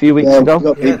Walsall a few weeks ago?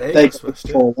 They got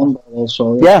 4-1 by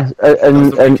Walsall. Yeah,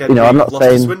 and I'm not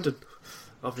saying Swindon,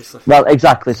 obviously. Well,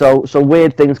 exactly. So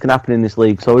weird things can happen in this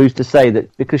league. So who's to say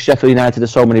that because Sheffield United are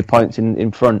so many points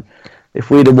in front, if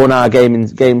we'd have won our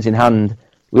games in hand,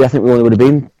 I think we only would have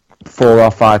been 4 or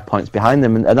 5 points behind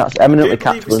them, and that's eminently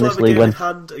capable in this league. In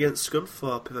hand against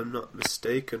Scunthorpe, if I'm not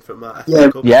mistaken, from our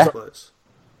FA Cup splits.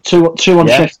 2 on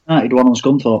Sheffield United, 1 on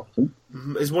Scunthorpe. I think.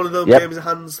 Is one of those games in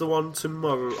hands the one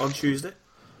tomorrow on Tuesday?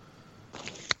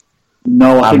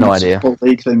 No, I think no that's idea. a full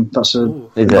league thing. That's a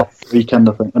weekend,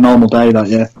 I think, a normal day.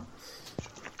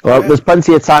 Well, there's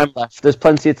plenty of time left.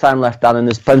 Dan, and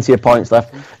there's plenty of points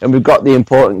left, and we've got the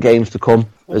important games to come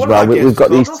as well. We've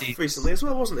got these teams recently as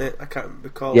well, wasn't it? I can't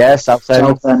recall. Yeah,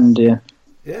 Southend. Yeah.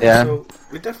 So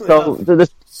we definitely have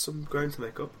some ground to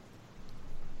make up.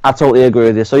 I totally agree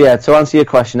with you. So yeah, to answer your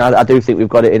question, I do think we've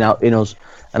got it in us,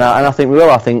 and I think we will.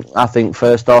 I think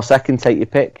first or second, take your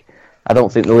pick. I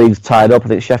don't think the league's tied up. I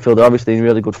think Sheffield are obviously in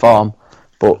really good form,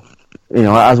 but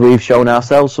as we've shown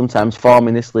ourselves, sometimes form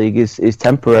in this league is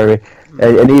temporary,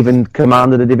 and even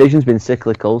command of the division's been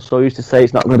cyclical. So who's to say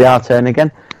it's not going to be our turn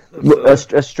again? A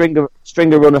stringer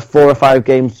run of 4 or 5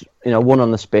 games, won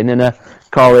on the spin, and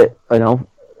call it, a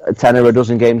 10 or a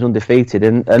dozen games undefeated,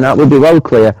 and that would be well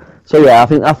clear. So yeah,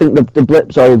 I think the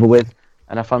blip's over with,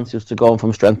 and I fancy us to go on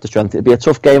from strength to strength. It'd be a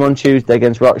tough game on Tuesday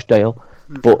against Rochdale,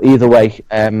 but either way,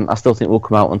 I still think we'll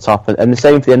come out on top, and the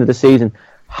same for the end of the season.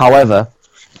 However,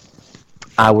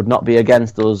 I would not be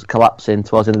against us collapsing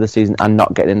towards the end of the season and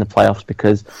not getting in the playoffs,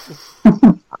 because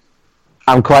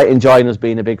I'm quite enjoying us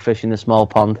being a big fish in a small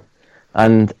pond,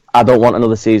 and I don't want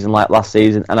another season like last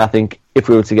season. And I think if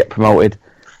we were to get promoted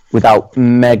without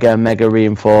mega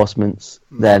reinforcements,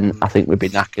 then I think we'd be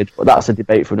knackered. But that's a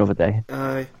debate for another day.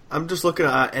 I'm just looking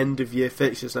at our end of year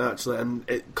fixtures now, actually, and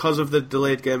because of the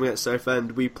delayed game against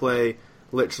Southend, we play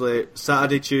literally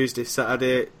Saturday, Tuesday,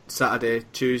 Saturday,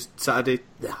 Tuesday,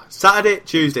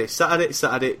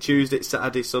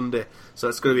 Sunday. So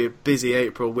it's going to be a busy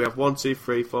April. We have 1, 2,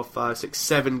 3, 4, 5, 6,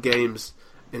 7 games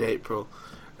in April.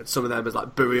 And some of them is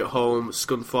like Bury at home,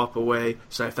 Scunthorpe away,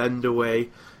 Southend away.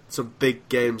 Some big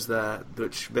games there,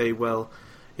 which may well,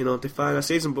 define our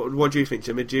season. But what do you think,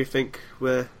 Jimmy? Do you think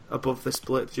we're above the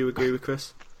split? Do you agree with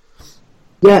Chris?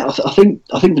 Yeah, I think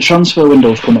the transfer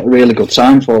window's come at a really good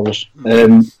time for us.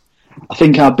 I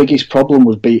think our biggest problem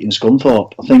was beating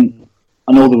Scunthorpe.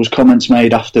 I know there was comments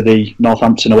made after the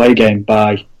Northampton away game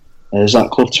by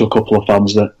Zach Clough to a couple of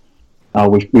fans that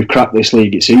we've cracked this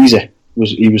league, it's easy.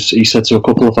 He said to a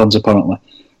couple of fans apparently,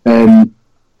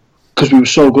 because we were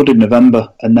so good in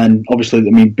November, and then obviously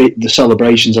the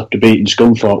celebrations after beating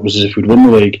Scunthorpe was as if we'd won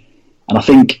the league, and I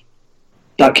think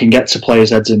that can get to players'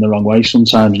 heads in the wrong way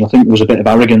sometimes, and I think there was a bit of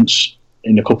arrogance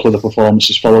in a couple of the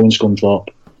performances following Scunthorpe,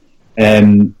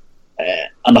 and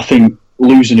I think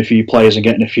losing a few players and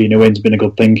getting a few new wins has been a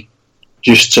good thing,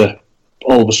 just to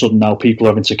all of a sudden now people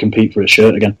are having to compete for a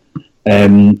shirt again,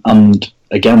 and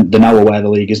again they're now aware the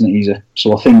league isn't easy,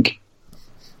 so I think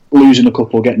losing a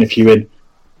couple, getting a few in,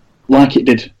 like it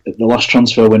did at the last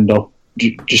transfer window,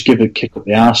 just give a kick up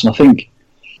the arse, and I think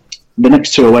the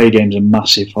next 2 away games are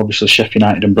massive. Obviously, Sheffield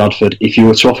United and Bradford. If you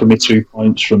were to offer me 2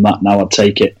 points from that now, I'd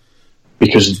take it,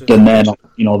 because then they're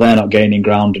not gaining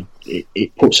ground.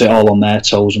 It puts it all on their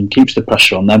toes and keeps the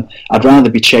pressure on them. I'd rather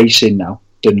be chasing now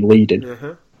than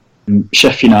leading.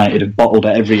 Sheffield United have bottled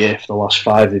it every year for the last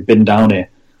 5. They've been down here,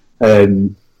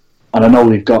 and I know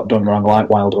they've got, don't get me wrong, like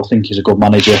Wilder. I think he's a good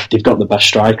manager. They've got the best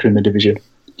striker in the division,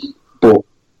 but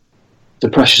the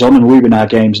pressure's on, and we win our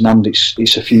games, and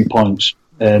it's a few points.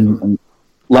 And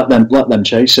let them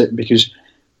chase it, because,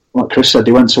 like Chris said,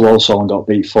 they went to Walsall and got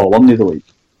beat 4-1 the other week.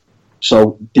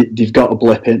 So they've got a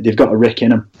blip in, they've got a rick in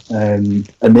them, and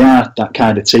they are that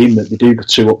kind of team that they do go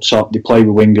 2 up top. They play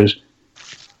with wingers.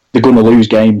 They're going to lose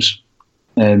games,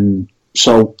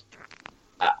 so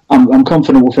I'm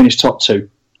confident we'll finish top 2.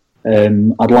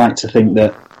 I'd like to think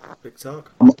that. Big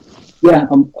talk.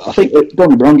 I think, don't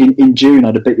get me wrong, in June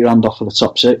I'd have bit your hand off for the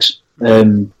top 6.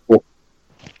 But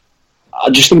I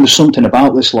just think there's something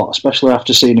about this lot, especially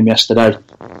after seeing him yesterday,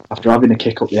 after having a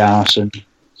kick up the arse and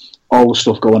all the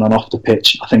stuff going on off the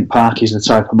pitch. I think Parky's the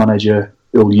type of manager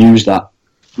who'll use that.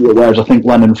 Whereas I think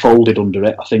Lennon folded under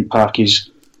it. I think Parky's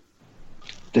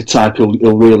the type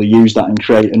who'll really use that and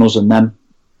create an us and them.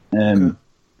 And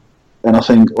I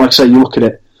think, like I say, you look at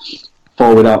it,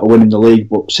 4 without a win in the league,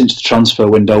 but since the transfer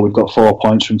window, we've got 4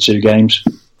 points from 2 games.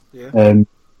 And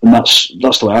that's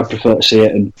the way I prefer to see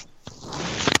it. And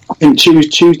I think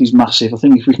Tuesday's massive. I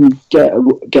think if we can get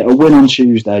a win on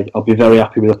Tuesday, I'll be very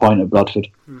happy with a point at Bradford.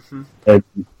 And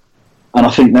I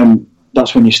think then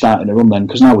that's when you're starting to run then,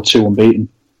 because now we're 2 unbeaten.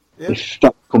 If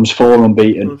that becomes 4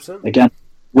 unbeaten, 100%. Again,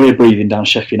 we're breathing down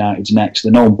Sheffield United's necks.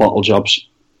 They're known bottle jobs.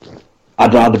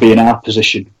 I'd rather be in our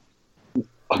position,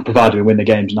 provided we win the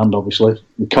games, and obviously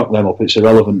we cut them up, it's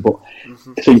irrelevant. But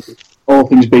I think all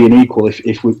things being equal,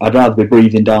 I'd rather be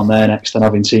breathing down their necks than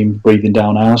having teams breathing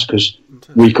down ours, because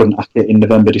we couldn't act it in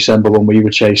November, December when we were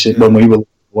chasing, when we were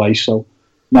away. So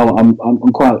no, I'm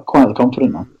quite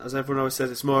confident now. As everyone always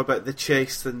says, it's more about the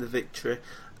chase than the victory.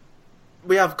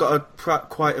 We have got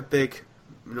quite a big,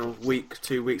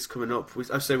 2 weeks coming up.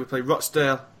 I say we play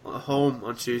Rochdale at home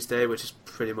on Tuesday, which is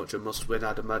pretty much a must-win,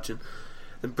 I'd imagine.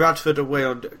 Then Bradford away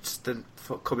on the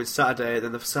coming Saturday.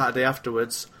 Then the Saturday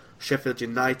afterwards, Sheffield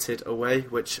United away,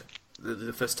 which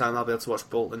the first time I'll be able to watch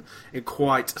Bolton in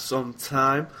quite some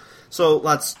time. So,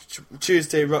 lads,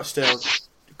 Tuesday, Rochdale.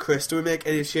 Chris, do we make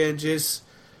any changes?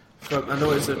 I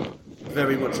know it's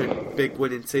very much a big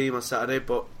winning team on Saturday,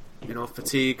 but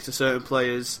fatigue to certain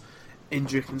players,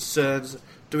 injury concerns.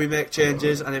 Do we make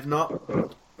changes? And if not,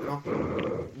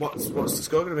 what's the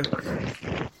score going to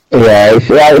be? Yeah,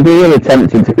 it'd be really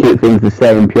tempting to keep things the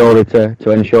same purely to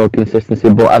ensure consistency.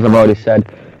 But as I've already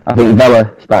said, I think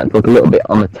Vela starting to look a little bit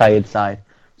on the tired side.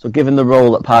 So given the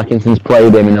role that Parkinson's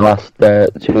played him in the last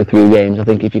 2 or 3 games, I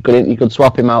think if you could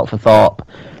swap him out for Thorpe,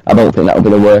 I don't think that would be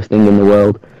the worst thing in the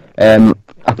world.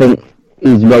 I think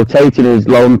he's rotating his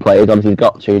lone players. Obviously, he's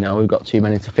got 2 now. We've got too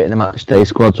many to fit in the matchday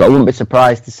squad, so I wouldn't be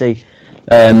surprised to see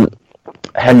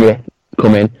Henry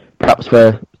come in, perhaps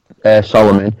for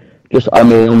Solomon. Just,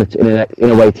 in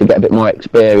a way to get a bit more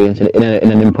experience in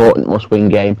an important must-win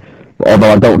game.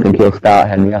 Although I don't think he'll start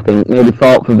Henry. I think maybe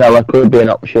Thorpe for Vela could be an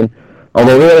option.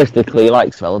 Although realistically, he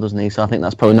likes Vela, doesn't he? So I think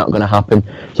that's probably not going to happen.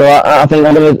 So I think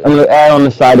I'm going to err on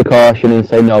the side of caution and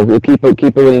say no. We'll keep a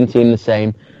winning team the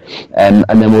same, and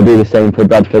then we'll do the same for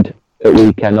Bradford at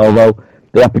weekend. Although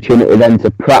the opportunity then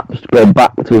to perhaps go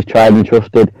back to his tried and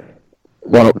trusted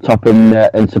one up top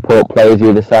and support players the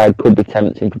other side could be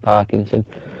tempting for Parkinson.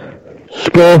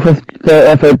 Score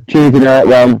for Tuesday night.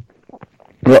 Well,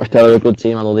 Rochdale are a good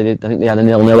team, although I think they had a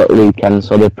 0-0 at the weekend,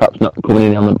 so they're perhaps not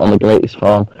coming in on the greatest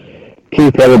form.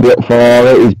 Keith will be up for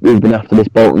it. He's been after this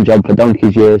Bolton job for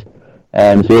donkey's years,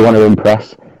 so we want to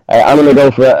impress. I'm going to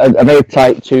go for a very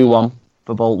tight 2-1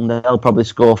 for Bolton. They'll probably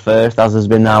score first, as has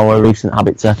been now a recent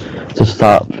habit to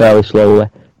start fairly slowly.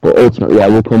 But ultimately,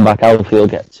 we'll come back. Alfie will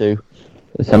get 2.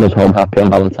 Send us home happy on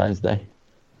Valentine's Day.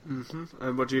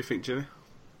 And what do you think, Jimmy?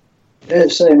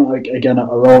 Same again. I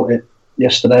wrote it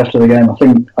yesterday after the game. I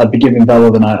think I'd be giving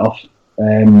Vela the night off.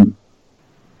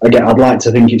 Again, I'd like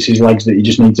to think it's his legs that he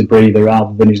just needs a breather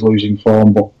rather than his losing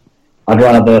form, but I'd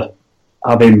rather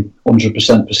have him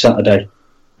 100% for Saturday.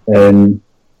 And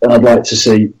I'd like to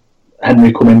see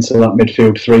Henry come into that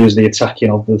midfield 3 as the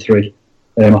attacking of the 3.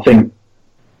 I think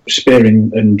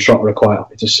Spearing and Trotter are quite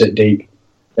happy to sit deep,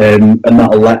 and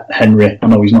that'll let Henry, I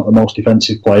know he's not the most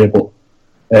defensive player, but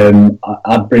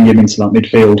I'd bring him into that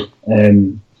midfield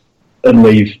and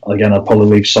leave, again, I'd probably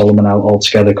leave Solomon out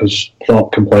altogether because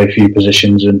Thorpe can play a few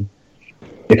positions, and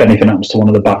if anything happens to one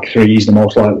of the back 3, he's the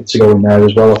most likely to go in there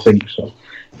as well, I think. So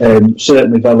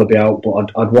Certainly Vela be out,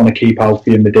 but I'd want to keep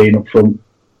Alfie and Medine up front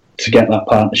to get that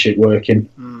partnership working.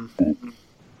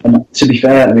 And to be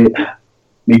fair, I mean,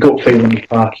 my gut feeling is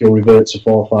Parky will revert to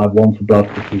 4-5-1 for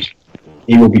Bradford because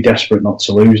he will be desperate not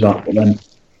to lose that. But then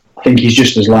I think he's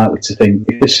just as likely to think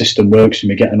if this system works and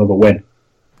we get another win,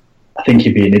 I think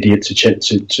he'd be an idiot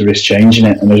to risk changing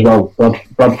it. And as well,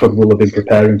 Bradford will have been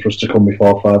preparing for us to come with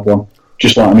 4-5-1.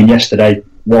 Just like, I mean, yesterday,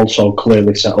 Walsall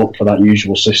clearly set up for that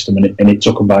usual system and it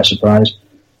took them by surprise.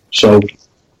 So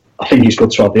I think it's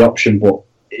good to have the option, but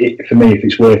for me, if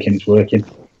it's working, it's working.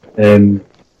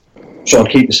 So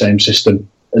I'd keep the same system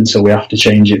until we have to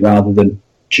change it rather than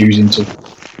choosing to.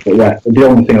 But yeah, the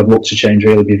only thing I'd look to change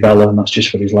really be Vela, and that's just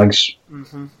for his legs.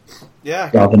 Yeah.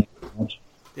 Rather than...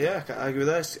 Yeah, I agree with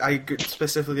that. I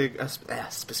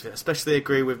especially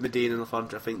agree with Medina and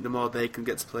Lafondra. I think the more they can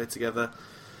get to play together,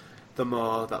 the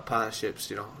more that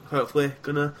partnership's, hopefully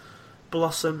gonna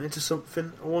blossom into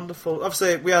something wonderful.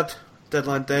 Obviously, we had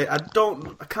deadline day. I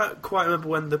can't quite remember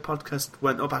when the podcast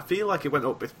went up. I feel like it went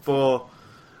up before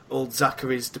old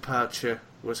Zachary's departure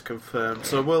was confirmed.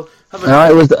 So we'll have I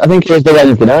think it was the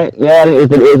Wednesday night. Yeah, I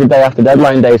think it was the day after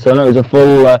deadline day. So no, it was a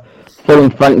full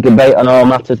and frank debate on all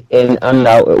matters in and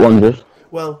out at Wanderers.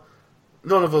 Well,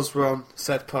 none of us were on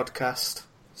said podcast,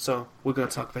 so we're going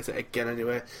to talk about it again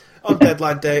anyway. On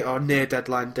deadline day, or near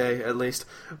deadline day at least,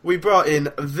 we brought in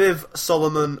Viv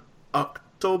Solomon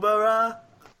October.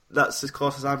 That's as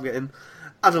close as I'm getting.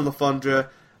 Adam Lafondra,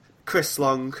 Chris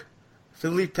Long,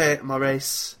 Felipe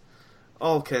Moraes,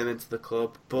 all came into the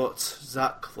club, but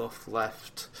Zach Clough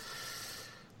left.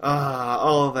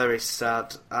 All very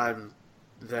sad. I'm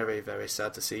very, very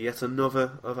sad to see yet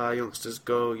another of our youngsters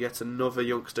go, yet another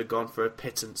youngster gone for a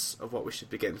pittance of what we should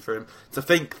be getting for him. To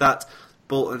think that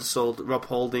Bolton sold Rob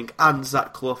Holding and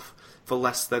Zach Clough for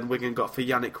less than Wigan got for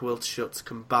Yannick Wildschut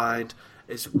combined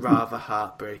is rather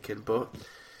heartbreaking, but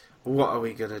what are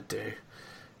we going to do?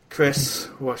 Chris,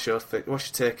 what's your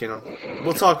take on?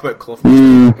 We'll talk about Clough,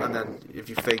 and then if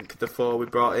you think the four we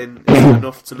brought in is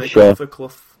enough to make up for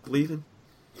Clough leaving.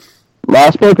 Well,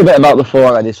 I spoke a bit about the four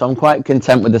already, so I'm quite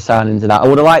content with the signings of that. I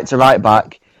would have liked to write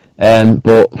back,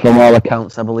 but from all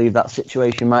accounts, I believe that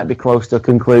situation might be close to a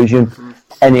conclusion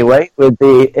anyway, with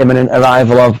the imminent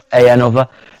arrival of another.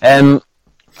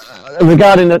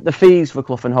 Regarding the fees for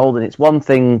Clough and Holding, it's one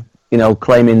thing,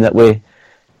 claiming that we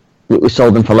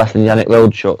sold them for less than Yannick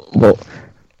Wildschut, but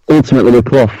ultimately with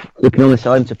Clough, we can only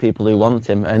sell him to people who want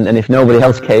him, and if nobody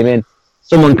else came in,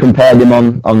 someone compared him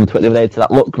on Twitter the other day to that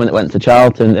Lookman that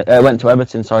went to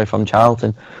Everton, from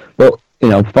Charlton. But,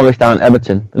 Forest aren't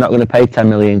Everton. They're not going to pay 10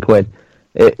 million quid.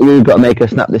 We've got to make a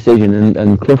snap decision,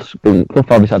 and Clough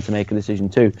obviously had to make a decision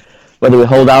too. Whether we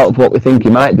hold out of what we think he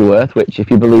might be worth, which if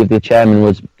you believe the chairman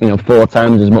was, 4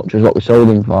 times as much as what we sold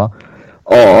him for,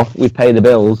 or we pay the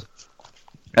bills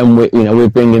and we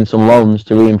bring in some loans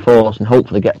to reinforce and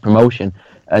hopefully get promotion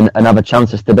and have a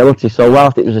chance of stability. So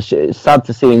whilst it's sad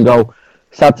to see him go,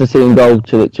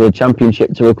 to a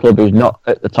championship, to a club who's not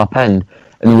at the top end,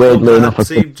 and weirdly enough,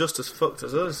 just as fucked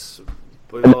as us.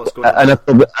 And a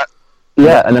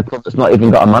club that's not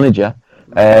even got a manager.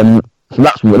 So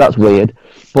that's weird.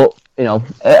 But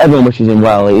everyone wishes him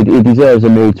well. He deserves a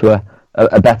move to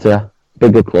a better,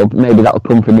 bigger club. Maybe that'll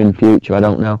come from him in the future. I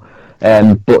don't know.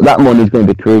 But that money is going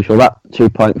to be crucial. That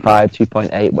 2.5,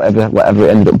 2.8, whatever it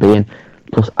ends up being.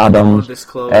 Plus add-ons,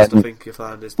 undisclosed, I think you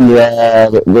find is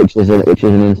which is an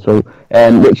insult,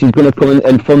 which is going to come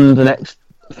and fund the next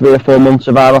 3 or 4 months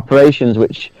of our operations,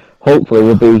 which hopefully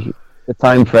will be the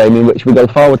time frame in which we go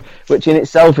forward, which in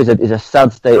itself is a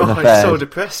sad state of affairs. It's so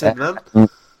depressing, man.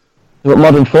 But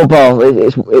modern football,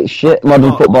 it's shit.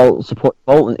 Modern football support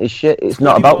Bolton is shit. It's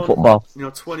not about football.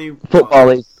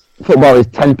 Football is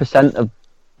 10% of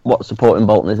what supporting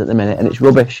Bolton is at the minute, and it's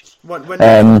rubbish. When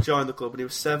he joined the club when he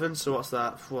was 7, so what's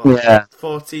that?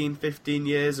 14, 15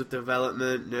 years of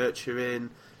development,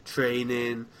 nurturing,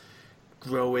 training,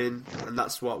 growing, and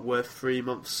that's worth 3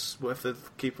 months worth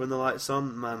of keeping the lights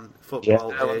on. Man,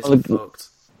 football is fucked.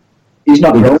 He's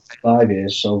not been for 5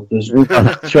 years, so there's...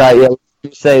 That's right, yeah,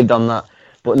 we saved on that.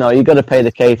 But no, you've got to pay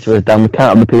the caterers, Dan. We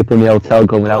can't have the people in the hotel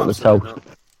going without the toast.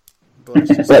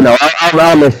 But no,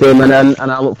 I'll miss him, and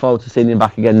I look forward to seeing him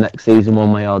back again next season,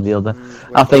 one way or the other.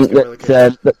 I think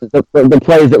that the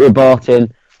players that were bought in,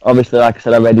 obviously, like I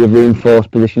said already, have reinforced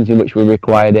positions in which we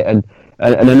required it, and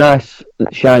a nice,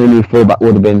 shiny new fullback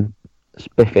would have been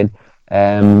spiffing.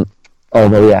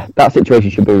 Although, yeah, that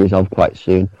situation should be resolved quite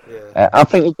soon. Yeah. I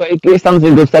think it stands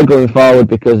in good stead going forward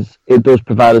because it does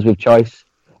provide us with choice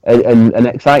and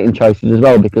exciting choices as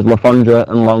well, because Lafondra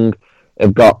and Long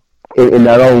have got in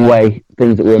their own way,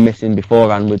 things that we were missing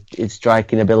beforehand with his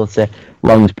striking ability,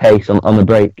 Long's pace on the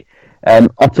break. Solomon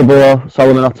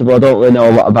Otterborough, I don't really know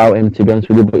a lot about him, to be honest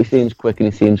with you, but he seems quick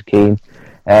and he seems keen.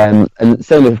 And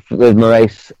same with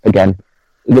Moraes, again.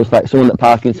 He looks like someone that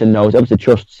Parkinson knows, obviously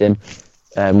trusts him.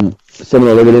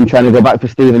 Similarly with him trying to go back for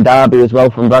Stephen Darby as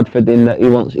well from Bradford, in that he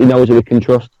knows who he can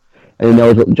trust and he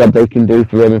knows what job they can do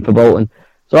for him and for Bolton.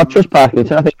 So I trust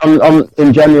Parkinson. I think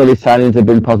in general his signings have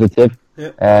been positive.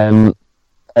 Yeah. And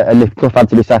if Clough had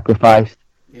to be sacrificed,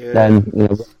 then they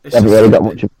haven't really got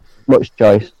much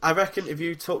choice. I reckon if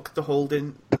you took the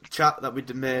Holding chat that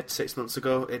we'd made 6 months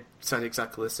ago, it'd sound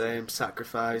exactly the same.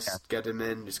 Sacrifice, get him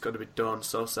in, it's got to be done,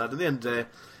 so sad. At the end of the day,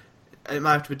 it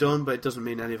might have to be done, but it doesn't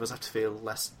mean any of us have to feel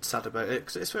less sad about it,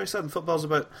 because it's very sad. And football's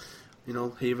about,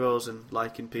 heroes and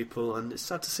liking people, and it's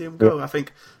sad to see him go. I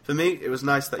think, for me, it was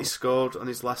nice that he scored on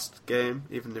his last game,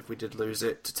 even if we did lose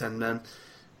it to 10 men.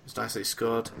 It was nice that he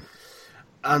scored.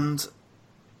 And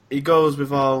he goes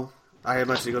with all... I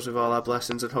imagine he goes with all our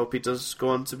blessings, and hope he does go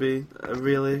on to be a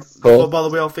really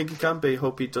footballer we all think he can be.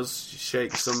 Hope he does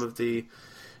shake some of the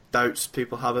doubts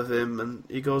people have of him, and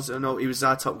he goes. He was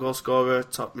our top goal scorer,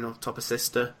 top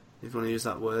assister, if you want to use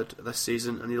that word, this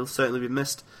season, and he'll certainly be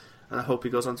missed. And I hope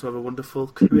he goes on to have a wonderful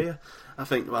career. I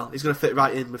think, he's going to fit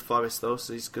right in with Forest though,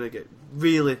 so he's going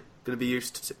to be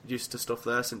used to stuff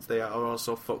there, since they are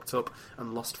also fucked up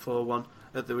and lost 4-1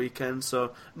 at the weekend.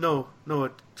 So no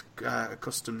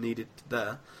custom needed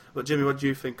there. But Jimmy, what do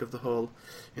you think of the whole,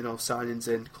 signings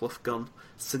in, Clough gone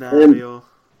scenario?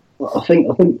 I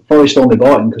think Forest only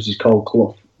bought him because he's called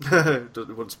Clough. It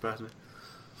wouldn't surprise me.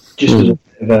 Just as a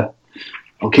bit of a,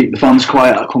 I'll keep the fans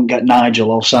quiet. I couldn't get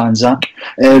Nigel. I'll sign Zach.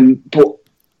 But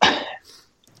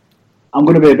I'm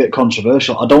going to be a bit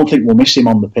controversial. I don't think we'll miss him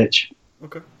on the pitch.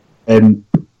 Okay.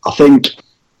 I think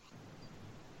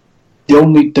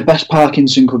the best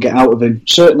Parkinson could get out of him,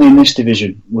 certainly in this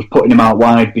division, was putting him out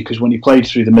wide, because when he played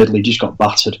through the middle, he just got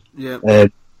battered. Yeah.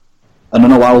 And I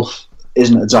know Alf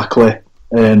isn't exactly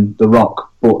the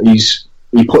rock, but he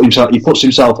puts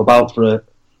himself about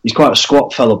he's quite a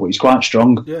squat fella, but he's quite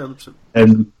strong. Yeah, 100%.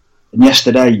 And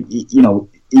yesterday, he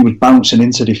was bouncing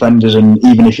into defenders, and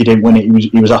even if he didn't win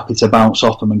it, he was happy to bounce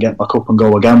off them and get back up and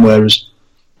go again. Whereas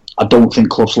I don't think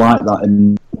Clough's like that,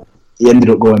 and he ended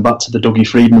up going back to the Dougie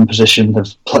Friedman position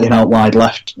of playing out wide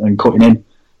left and cutting in.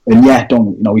 And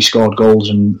he scored goals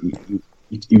and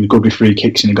he was good with free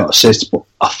kicks and he got assists, but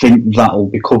I think that'll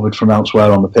be covered from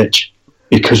elsewhere on the pitch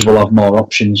because we'll have more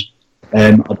options.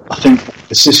 I think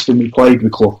the system he played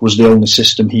with Clough was the only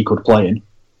system he could play in.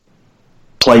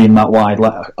 Playing that wide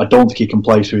left, I don't think he can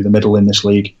play through the middle in this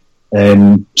league.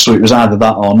 So it was either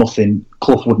that or nothing.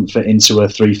 Clough wouldn't fit into a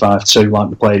 3-5-2 like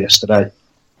we played yesterday.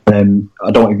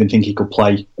 I don't even think he could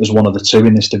play as one of the two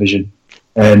in this division.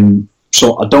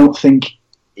 So I don't think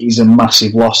he's a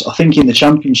massive loss. I think in the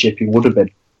Championship he would have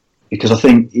been, because I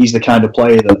think he's the kind of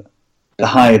player that the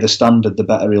higher the standard, the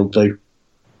better he'll do,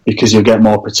 because he'll get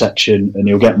more protection and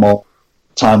he'll get more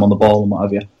time on the ball and what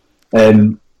have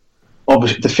you.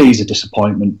 Obviously, the fee's a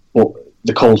disappointment, but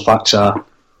the cold facts are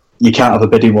you can't have a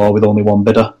bidding war with only one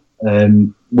bidder.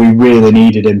 We really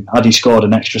needed him. Had he scored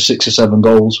an extra 6 or 7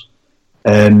 goals,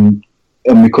 and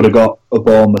we could have got a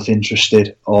Bournemouth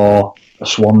interested or a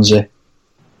Swansea,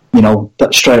 that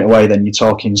straight away then you're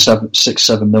talking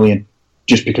 6-7 million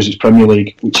just because it's Premier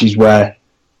League, which is where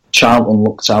Charlton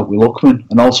looked out with Lookman,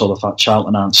 and also the fact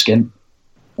Charlton aren't skint.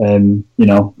 I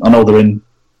know they're in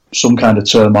some kind of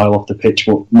turmoil off the pitch,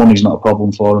 but money's not a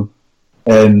problem for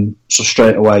them. So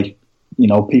straight away,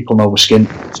 people know we're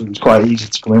skint, so it's quite easy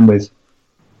to come in with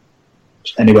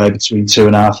anywhere between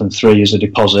 2.5 and 3 as a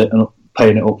deposit and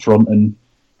paying it up front, and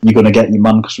you're going to get your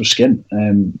man because we're skint.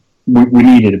 We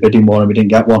needed a bidding war and we didn't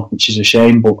get one, which is a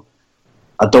shame, but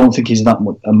I don't think he's that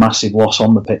much a massive loss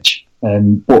on the pitch.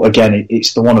 But again,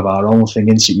 it's the one of our own thing,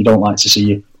 isn't it? You don't like to see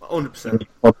you 100%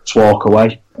 walk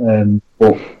away,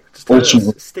 but ultimately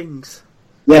it stings.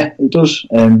 Yeah, it does.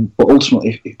 But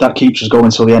ultimately, if that keeps us going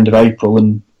until the end of April,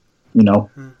 and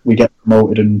we get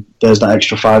promoted, and there's that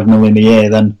extra 5 million a year,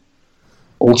 then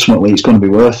ultimately it's going to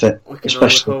be worth it.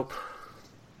 Especially, hope.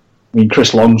 I mean,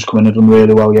 Chris Long's come in and done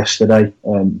really well yesterday.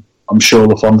 I'm sure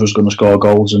Lafondra's going to score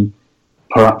goals, and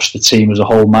perhaps the team as a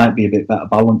whole might be a bit better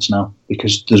balanced now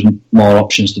because there's more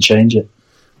options to change it.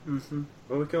 Mm-hmm.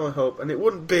 Well, we can only hope, and it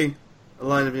wouldn't be a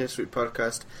Line of History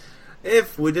podcast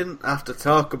if we didn't have to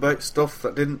talk about stuff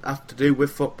that didn't have to do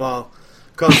with football.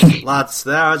 Because, lads,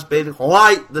 there has been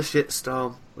quite the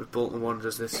shitstorm with Bolton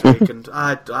Wanderers this week, and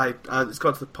it's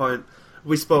got to the point.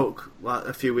 We spoke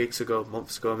a few weeks ago,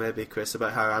 months ago maybe, Chris,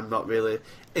 about how I'm not really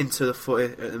into the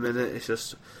footy at the minute. It's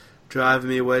just driving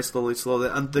me away slowly.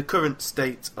 And the current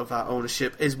state of that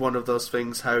ownership is one of those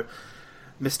things, how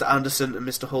Mr. Anderson and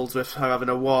Mr. Holdsworth are having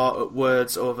a war at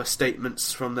words over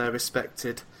statements from their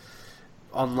respected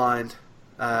online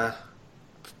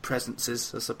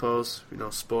presences, I suppose.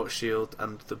 Sports Shield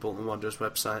and the Bolton Wanderers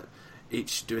website,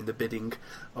 each doing the bidding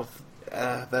of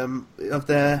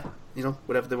their,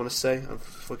 whatever they want to say. I've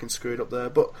fucking screwed up there,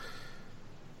 but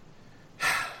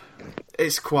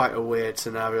it's quite a weird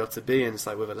scenario to be in. It's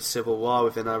like we've had a civil war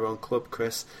within our own club,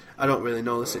 Chris. I don't really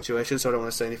know the situation, so I don't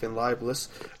want to say anything libelous,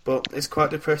 but it's quite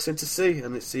depressing to see,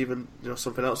 and it's even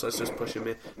something else that's just pushing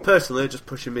me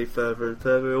further and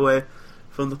further away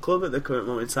from the club at the current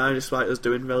moment in time, despite us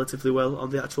doing relatively well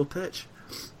on the actual pitch.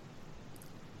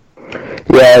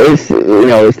 Yeah,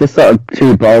 it's this sort of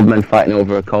two bald men fighting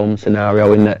over a comb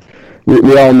scenario, in that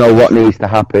we all know what needs to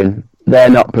happen. They're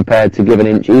not prepared to give an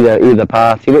inch either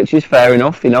party, which is fair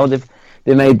enough.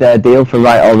 They made their deal for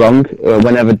right or wrong.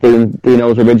 Whenever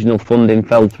Dino's original funding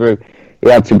fell through, he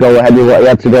had to go ahead with what he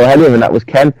had to go ahead with, and that was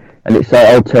Ken. And it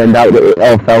all turned out that it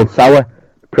all fell sour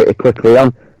pretty quickly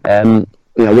on.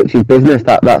 Which is business.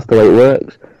 That's the way it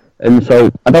works. And so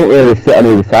I don't really sit on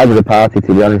either side of the party,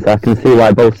 to be honest. I can see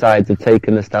why both sides have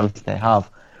taken the stance they have.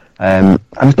 I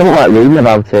just don't like reading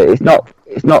about it. It's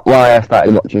not why I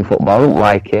started watching football. I don't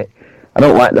like it. I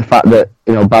don't like the fact that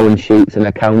balance sheets and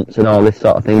accounts and all this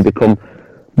sort of thing become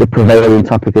the prevailing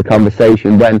topic of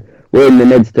conversation when we're in the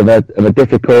midst of a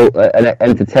difficult and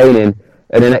entertaining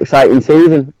and an exciting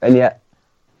season, and yet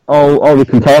all we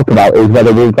can talk about is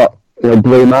whether we've got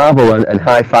Blue Marble and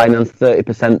high finance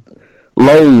 30%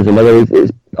 loans, and whether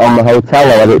it's on the hotel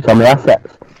or whether it's on the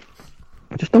assets.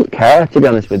 I just don't care, to be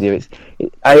honest with you.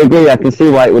 I agree. I can see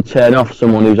why it would turn off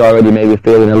someone who's already maybe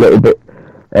feeling a little bit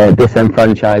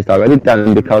disenfranchised already,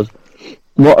 Dan, because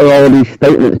what are all these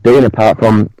statements doing apart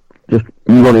from just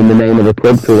running the name of the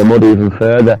club through the mud even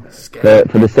further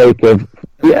for the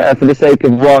sake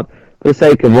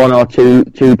of one or two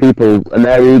people and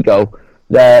their ego,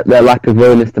 their lack of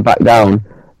willingness to back down,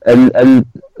 and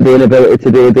the inability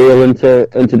to do a deal and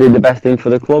to do the best thing for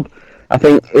the club. I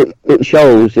think it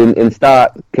shows in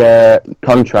stark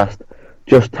contrast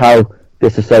just how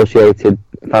disassociated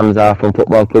fans are from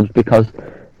football clubs, because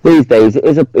these days it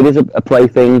is a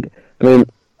plaything. I mean,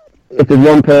 if there's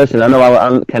one person, I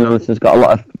know Ken Anderson's got a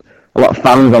lot of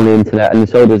fans on the internet, and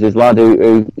so does his lad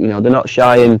who they're not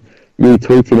shy in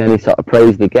retweeting any sort of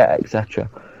praise they get, etc.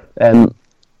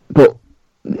 But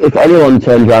if anyone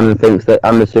turns around and thinks that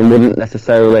Anderson wouldn't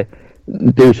necessarily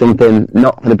do something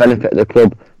not for the benefit of the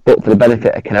club but for the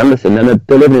benefit of Ken Anderson, then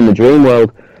they're living in the dream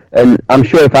world. And I'm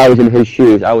sure if I was in his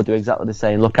shoes, I would do exactly the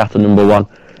same. Look after number one.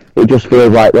 It just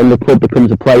feels like when the club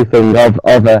becomes a plaything of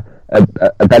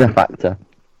a benefactor,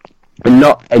 and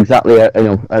not exactly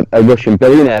a Russian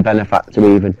billionaire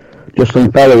benefactor even, just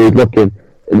some fellow who's looking.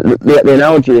 The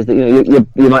analogy is that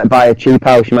you might buy a cheap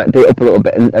house, you might do it up a little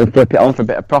bit and flip it on for a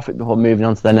bit of profit before moving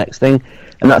on to the next thing,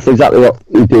 and that's exactly what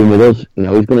he's doing with us.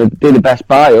 He's going to do the best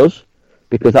by us,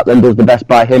 because that then does the best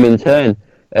by him in turn.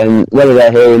 And whether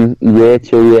they're here in a year,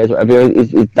 2 years, whatever,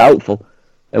 is doubtful.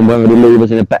 And whether they leave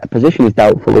us in a better position is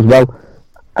doubtful as well.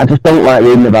 I just don't like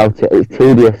reading about it. It's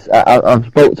tedious. I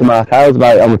spoke to Mark Isles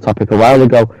about it on the topic a while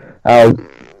ago.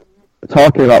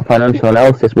 Talking about financial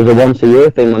analysis was a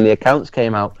once-a-year thing when the accounts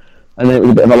came out. And then it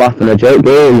was a bit of a laugh and a joke.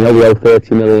 We owe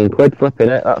 30 million quid, flipping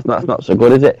it. That's not so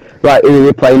good, is it? Right, who are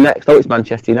we playing next? Oh, it's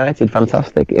Manchester United.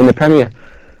 Fantastic. In the Premier.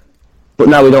 But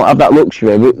now we don't have that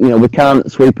luxury. We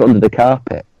can't sweep it under the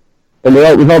carpet. And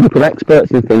we've all become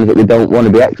experts in things that we don't want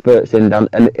to be experts in, and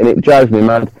it drives me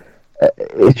mad.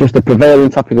 It's just a prevailing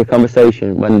topic of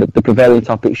conversation when the prevailing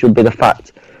topic should be the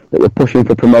fact that we're pushing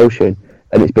for promotion,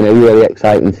 and it's been a really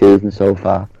exciting season so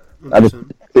far.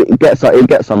 It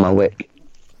gets on my wick.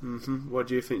 Mm-hmm. What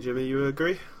do you think, Jimmy? You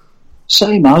agree?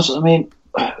 Same as. I mean,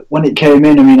 when it came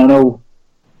in, I know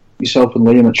yourself and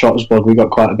Liam at Trottersburg, we got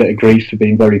quite a bit of grief for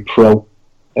being very pro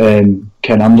Ken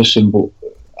Anderson, but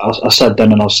I said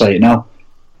then and I'll say it now,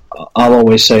 I'll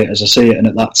always say it as I see it, and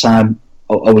at that time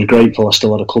I was grateful I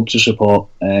still had a club to support,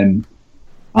 and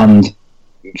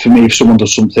for me, if someone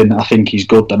does something I think he's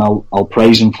good, then I'll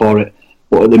praise him for it.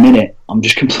 But at the minute I'm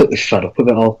just completely fed up with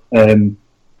it all.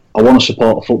 I want to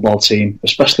support a football team,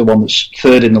 especially one that's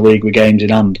third in the league with games in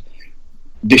hand.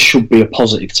 This should be a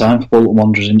positive time for Bolton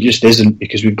Wanderers, and it just isn't,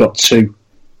 because we've got two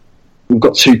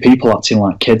people acting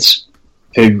like kids.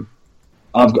 Who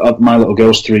my little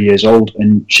girl's 3 years old,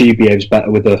 and she behaves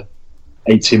better with a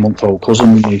 18-month-old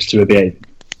cousin than used to behave.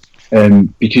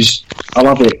 Because I'll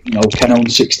have it, Ken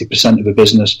owns 60% of a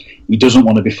business. He doesn't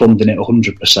want to be funding it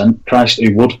 100%. Christ,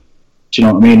 who would? Do you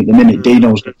know what I mean? At the minute,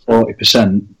 Dino's got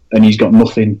 40%, and he's got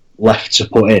nothing left to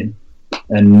put in,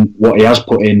 and what he has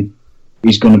put in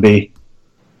is going to be,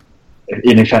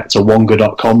 in effect, a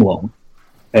Wonga.com loan.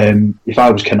 If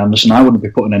I was Ken Anderson, I wouldn't be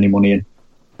putting any money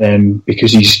in,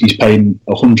 because he's paying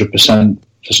 100%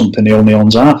 for something he only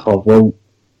owns half of. Well,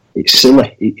 it's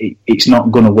silly. It's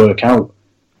not going to work out.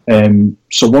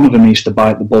 So one of them needs to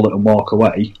bite the bullet and walk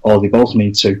away, or they both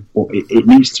need to. But it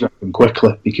needs to happen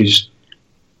quickly, because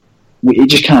it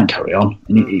just can't carry on.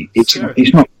 And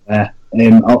it's not fair.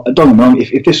 I don't know,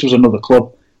 if this was another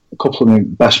club, a couple of my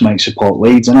best mates support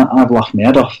Leeds, and I've laughed my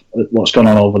head off at what's gone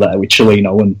on over there with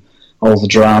Cellino and all the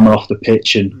drama off the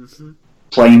pitch and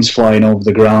planes flying over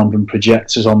the ground and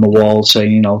projectors on the wall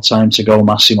saying, time to go,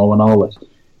 Massimo, and all this.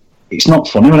 It's not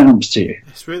funny when it happens to you.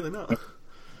 It's really not.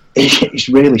 It's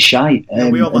really shite.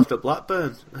 We all left at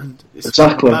Blackburn, and it's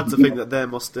exactly bad to think that they're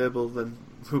more stable than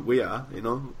we are, with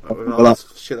all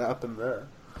this shit that happened there.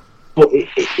 But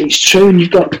it's true, and you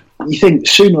think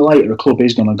sooner or later a club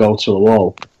is going to go to a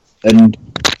wall. And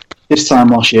this time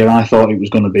last year, I thought it was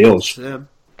going to be us. Yeah.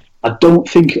 I don't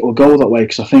think it will go that way,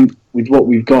 because I think with what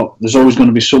we've got, there's always going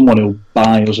to be someone who'll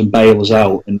buy us and bail us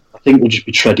out, and I think we'll just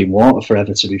be treading water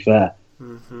forever, to be fair.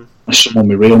 As someone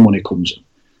with real money comes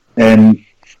in.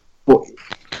 But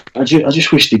I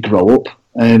just wish they'd grow up.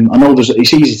 I know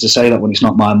it's easy to say that when it's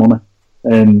not my money.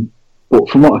 But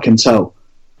from what I can tell,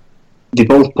 they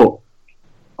both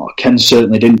Ken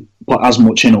certainly didn't put as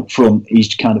much in up front.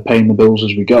 He's kind of paying the bills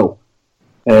as we go.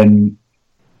 I'm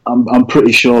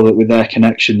pretty sure that with their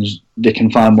connections, they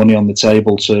can find money on the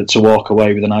table to walk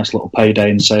away with a nice little payday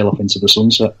and sail off into the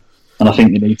sunset. And I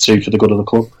think they need to, for the good of the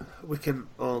club. We can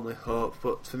only hope,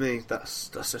 but for me, that's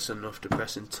just enough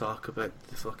depressing talk about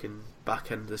the fucking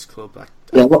back end of this club.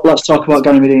 Let's talk about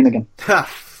Gary Medina again. I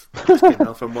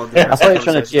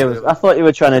thought you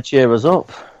were trying to cheer us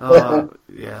up.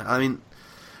 Yeah, I mean,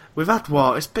 we've had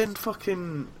what? It's been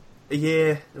fucking a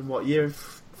year and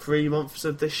 3 months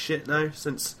of this shit now,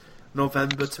 since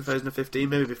November 2015,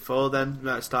 maybe before then. It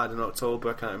might have started in October,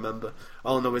 I can't remember.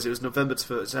 All I know is it was November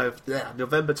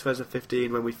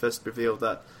 2015 when we first revealed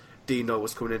that Dino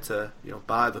was coming in to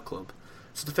buy the club.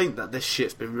 So to think that this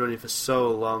shit's been running for so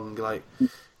long,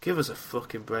 give us a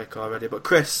fucking break already. But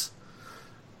Chris,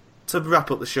 to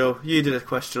wrap up the show, you did a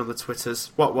question on the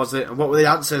Twitters. What was it, and what were the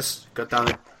answers? God damn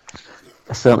it.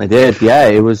 I certainly did. Yeah,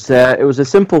 it was a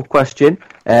simple question.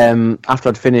 After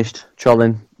I'd finished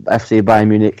trolling FC Bayern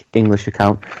Munich English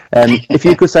account, if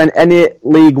you could sign any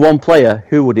League One player,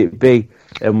 who would it be?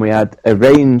 And we had a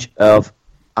range of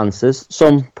answers,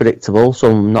 some predictable,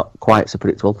 some not quite so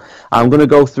predictable. I'm going to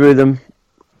go through them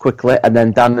quickly, and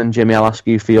then Dan and Jimmy, I'll ask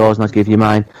you for yours and I'll give you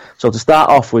mine. So to start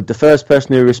off with, the first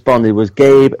person who responded was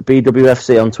Gabe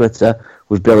BWFC on Twitter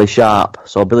with Billy Sharp.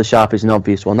 So Billy Sharp is an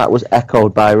obvious one. That was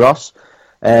echoed by Ross.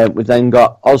 We've then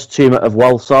got Oz Tuma of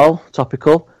Walsall,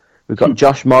 topical. We've got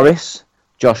Josh Morris,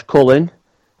 Josh Cullen.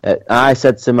 I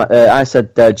said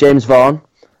James Vaughan,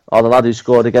 or the lad who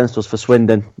scored against us for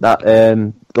Swindon. That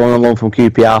going on loan from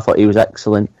QPR, I thought he was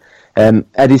excellent.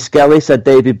 Eddie Skelly said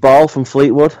David Ball from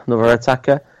Fleetwood, another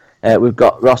attacker. We've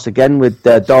got Ross again with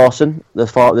Dawson, the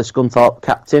Scunthorpe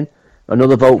captain.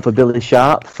 Another vote for Billy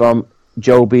Sharp from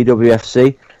Joe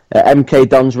BWFC. MK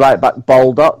Don's right back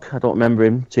Baldock. I don't remember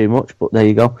him too much, but there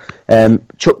you go.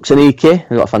 Chuck Saniki,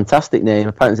 who's got a fantastic name.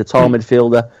 Apparently he's a tall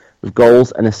midfielder with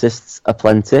goals and assists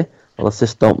aplenty. Well,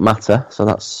 assists don't matter, so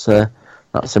that's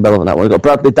irrelevant, that one. We've got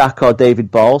Bradley Dack or David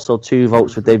Ball, so 2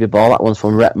 votes for David Ball. That one's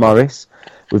from Rhett Morris.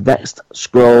 We've next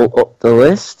scroll up the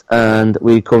list, and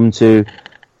we come to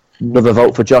another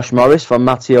vote for Josh Morris from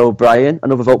Matty O'Brien.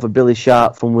 Another vote for Billy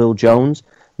Sharp from Will Jones.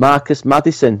 Marcus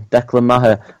Maddison, Declan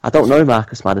Maher. I don't know who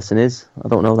Marcus Maddison is. I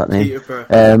don't know that name.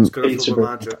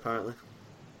 Peterborough. Apparently.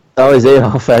 Oh, is he?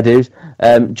 Oh, fair dues.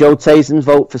 Joe Tayson's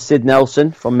vote for Sid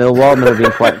Nelson from Millwall. May have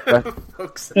been quite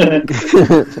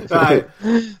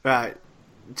Right.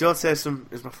 Joe Tayson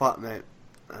is my flatmate,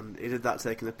 and he did that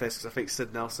taking the piss, because I think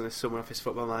Sid Nelson is someone off his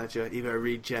Football Manager, either a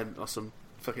regen or some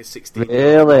fucking 16.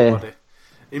 Really?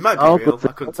 He might be real. I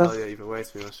couldn't tell you either way,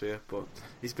 to be honest with you. But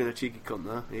he's been a cheeky cunt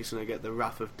there. He's going to get the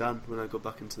wrath of Dan when I go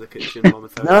back into the kitchen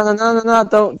momentarily.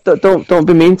 No! Don't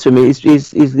be mean to him. He's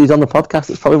on the podcast.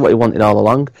 It's probably what he wanted all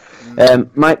along.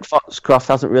 Mike Foxcroft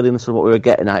hasn't really understood what we were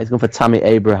getting at. He's going for Tammy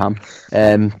Abraham,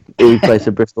 who plays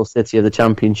for Bristol City of the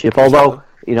Championship. Although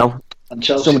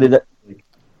somebody that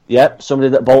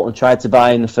Bolton tried to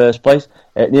buy in the first place.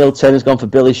 Neil Turner's gone for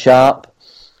Billy Sharp.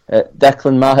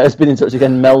 Declan Maher has been in touch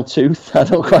again. Mel Tooth. I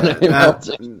don't quite know Mel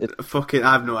Tooth. Fucking,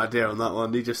 I have no idea on that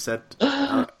one. He just said,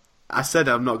 I I said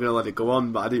I'm not going to let it go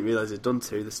on, but I didn't realise he'd done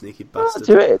two, the sneaky bastard.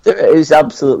 Do it. It's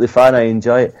absolutely fine. I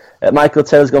enjoy it. Michael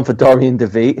Taylor's gone for Dorian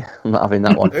DeVete. I'm not having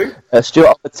that one.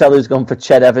 Stuart Oppatello's gone for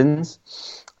Ched Evans.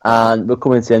 And we're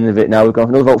coming to the end of it now. We've got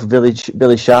another vote for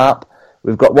Billy Sharp.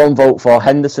 We've got one vote for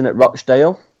Henderson at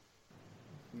Rochdale.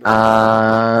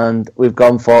 And we've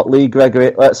gone for Lee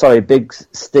Gregory. Big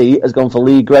Steve has gone for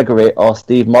Lee Gregory or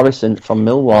Steve Morrison from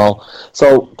Millwall.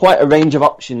 So quite a range of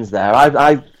options there.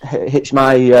 I hitched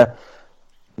my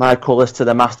colours to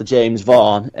the master James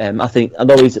Vaughan. I think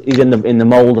although he's in the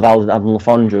mould of Adam Le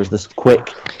Fondre as this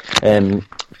quick,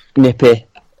 nippy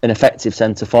and effective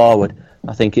centre forward.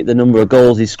 I think the number of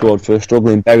goals he's scored for a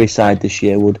struggling Bury side this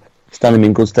year would stand him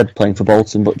in good stead playing for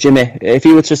Bolton. But Jimmy, if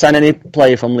you were to sign any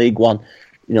player from League One,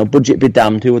 budget be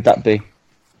damned, who would that be?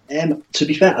 To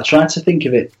be fair, I tried to think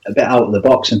of it a bit out of the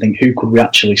box and think who could we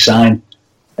actually sign,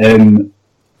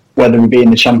 whether we be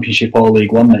in the Championship or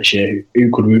League One next year.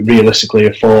 Who could we realistically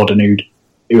afford and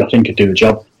who I think could do the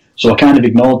job? So I kind of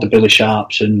ignored the Billy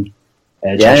Sharps and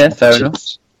fair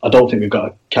enough. I don't think we've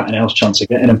got a cat and mouse chance of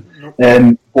getting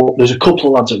them. But there's a couple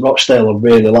of lads at Rochdale I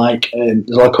really like. There's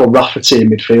a lad called Rafferty in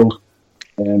midfield,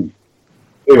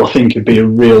 who I think would be a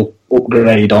real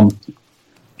upgrade on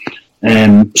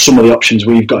some of the options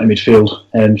we've got in midfield.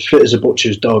 Fit as a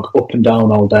butcher's dog, up and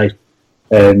down all day.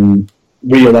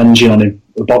 Real engine on him,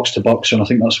 a box to box, and I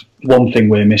think that's one thing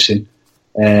we're missing.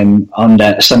 And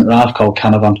a centre half called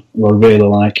Canavan, who I really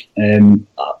like.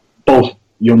 Both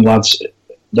young lads,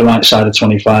 the right side of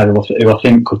 25, who I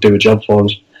think could do a job for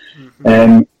us.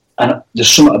 And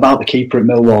there's something about the keeper at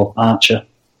Millwall, Archer.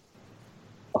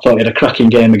 I thought he had a cracking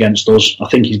game against us. I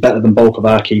think he's better than both of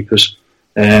our keepers.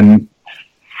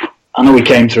 I know he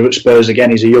came through at Spurs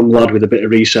again. He's a young lad with a bit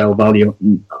of resale value.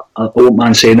 I won't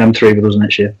mind seeing them three with us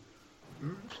next year.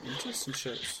 Interesting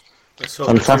shit.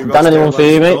 Fantastic. Dan, anyone for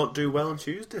you, mate? Don't do well on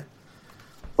Tuesday.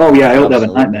 Oh yeah, I hope they have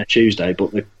a nightmare Tuesday.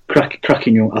 But the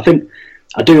cracking young. I think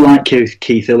I do like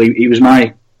Keith Hill. He was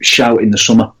my shout in the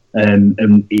summer,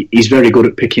 and he's very good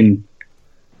at picking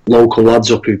local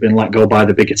lads up who've been let go by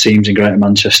the bigger teams in Greater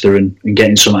Manchester and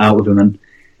getting something out of them. And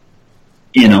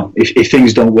if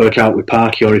things don't work out with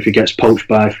Parky or if he gets poached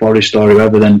by Forest or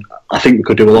whoever, then I think we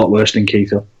could do a lot worse than Keith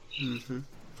Hill. Mm-hmm.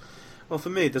 Well, for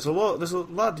me, there's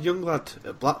a young lad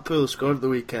at Blackpool who scored at the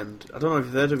weekend. I don't know if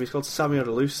you've heard of him. He's called Samuel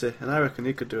Delucy, and I reckon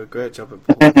he could do a great job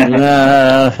at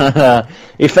Blackpool.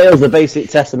 He fails the basic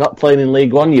test of not playing in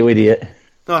League One, you idiot.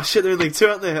 Oh shit, they're in League Two,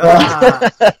 aren't they?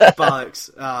 Bollocks.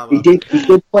 Well. He did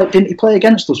play, didn't he play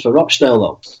against us for Rochdale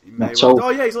though? Oh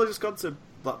yeah, he's only just gone to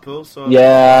Blackpool. So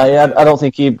yeah, I don't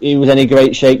think he was any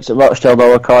great shakes at Rochdale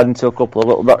though, according to a couple of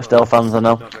little Rochdale fans I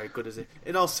know. Not very good, is he?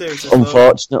 In all seriousness,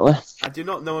 unfortunately, I do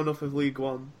not know enough of League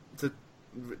One to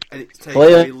take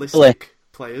realistic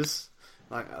players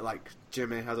like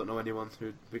Jimmy. I don't know anyone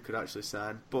who we could actually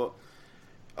sign, but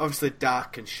obviously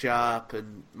Dak and Sharp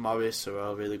and Morris are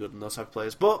all really good in those type of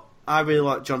players. But I really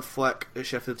like John Fleck at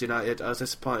Sheffield United. I was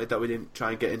disappointed that we didn't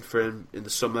try and get in for him in the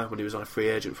summer when he was on a free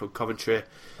agent from Coventry.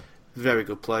 Very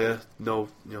good player. No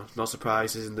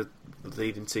surprises in the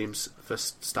leading teams for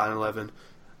starting 11.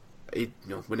 We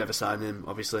never signed him,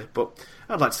 obviously, but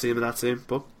I'd like to see him in our team.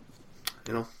 But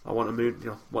I want a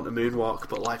moonwalk,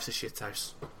 but life's a shit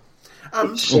house.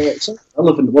 It's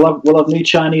relevant. We'll have new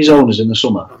Chinese owners in the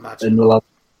summer, and we'll have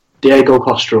Diego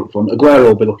Costa up front. Aguero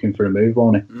will be looking for a move,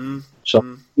 won't he?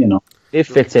 He'd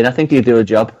fit in. I think he'd do a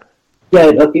job.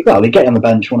 Yeah, well, he'd get on the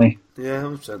bench, won't he? Yeah,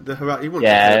 100%. He wouldn't.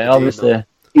 Yeah, obviously.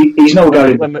 He's no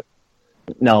Gary.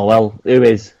 No, well, who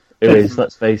is?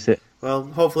 Let's face it. Well,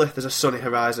 hopefully there's a sunny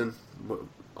horizon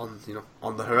on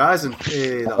the horizon.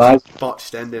 Hey, that was a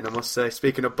botched ending, I must say.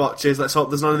 Speaking of botches, let's hope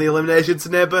there's none of the elimination to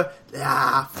neighbour.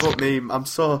 Fuck me, I'm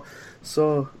so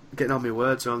getting all my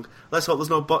words wrong. Let's hope there's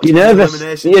no botches. You're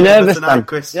nervous. You're nervous, tonight, Dan.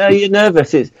 Chris. Yeah, you're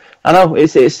nervous. I know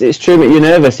it's true, but you're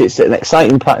nervous. It's an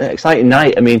exciting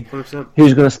night. I mean, 100%.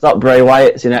 Who's going to stop Bray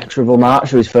Wyatt's inexorable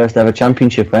march to his first ever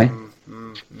championship?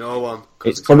 No one.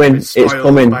 It's coming. It's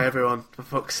coming by everyone. For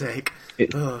fuck's sake.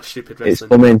 Stupid wrestling. It's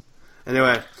coming.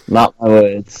 Anyway, mark my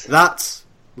words. That,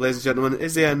 ladies and gentlemen,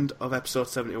 is the end of episode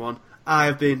 71. I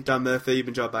have been Dan Murphy. You've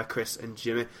been joined by Chris and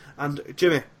Jimmy. And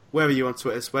Jimmy, where are you on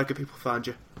Twitter? Where can people find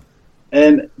you?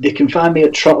 They can find me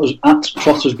at Trotters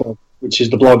Blog, which is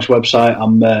the blog's website.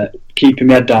 I'm keeping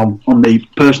my head down on the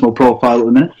personal profile at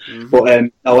the minute,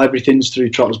 but everything's through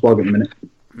Trotters Blog at the minute.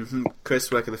 Mm-hmm. Chris,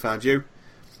 where can they find you?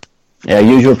 Yeah,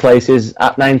 usual places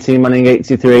at 19 Manning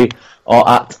 83 or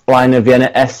at Line of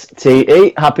Vienna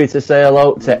STE. Happy to say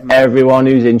hello to everyone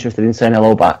who's interested in saying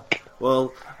hello back.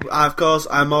 Well, Of course,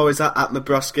 I'm always at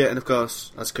Mabrosky, and of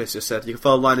course, as Chris just said, you can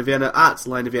follow Line of Vienna at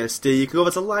Line of Vienna Steve. You can go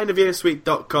over to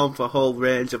lineofviennasuite.com for a whole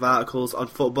range of articles on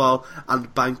football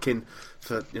and banking,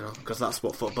 because that's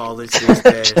what football is these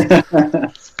days.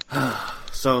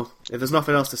 So, if there's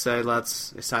nothing else to say,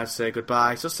 lads, it's time to say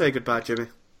goodbye. So say goodbye, Jimmy.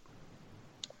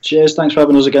 Cheers, thanks for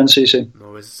having us again, CC.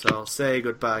 No worries, so say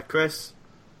goodbye, Chris.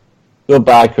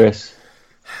 Goodbye, Chris.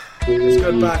 It's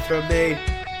goodbye from me.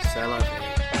 C'est la vie.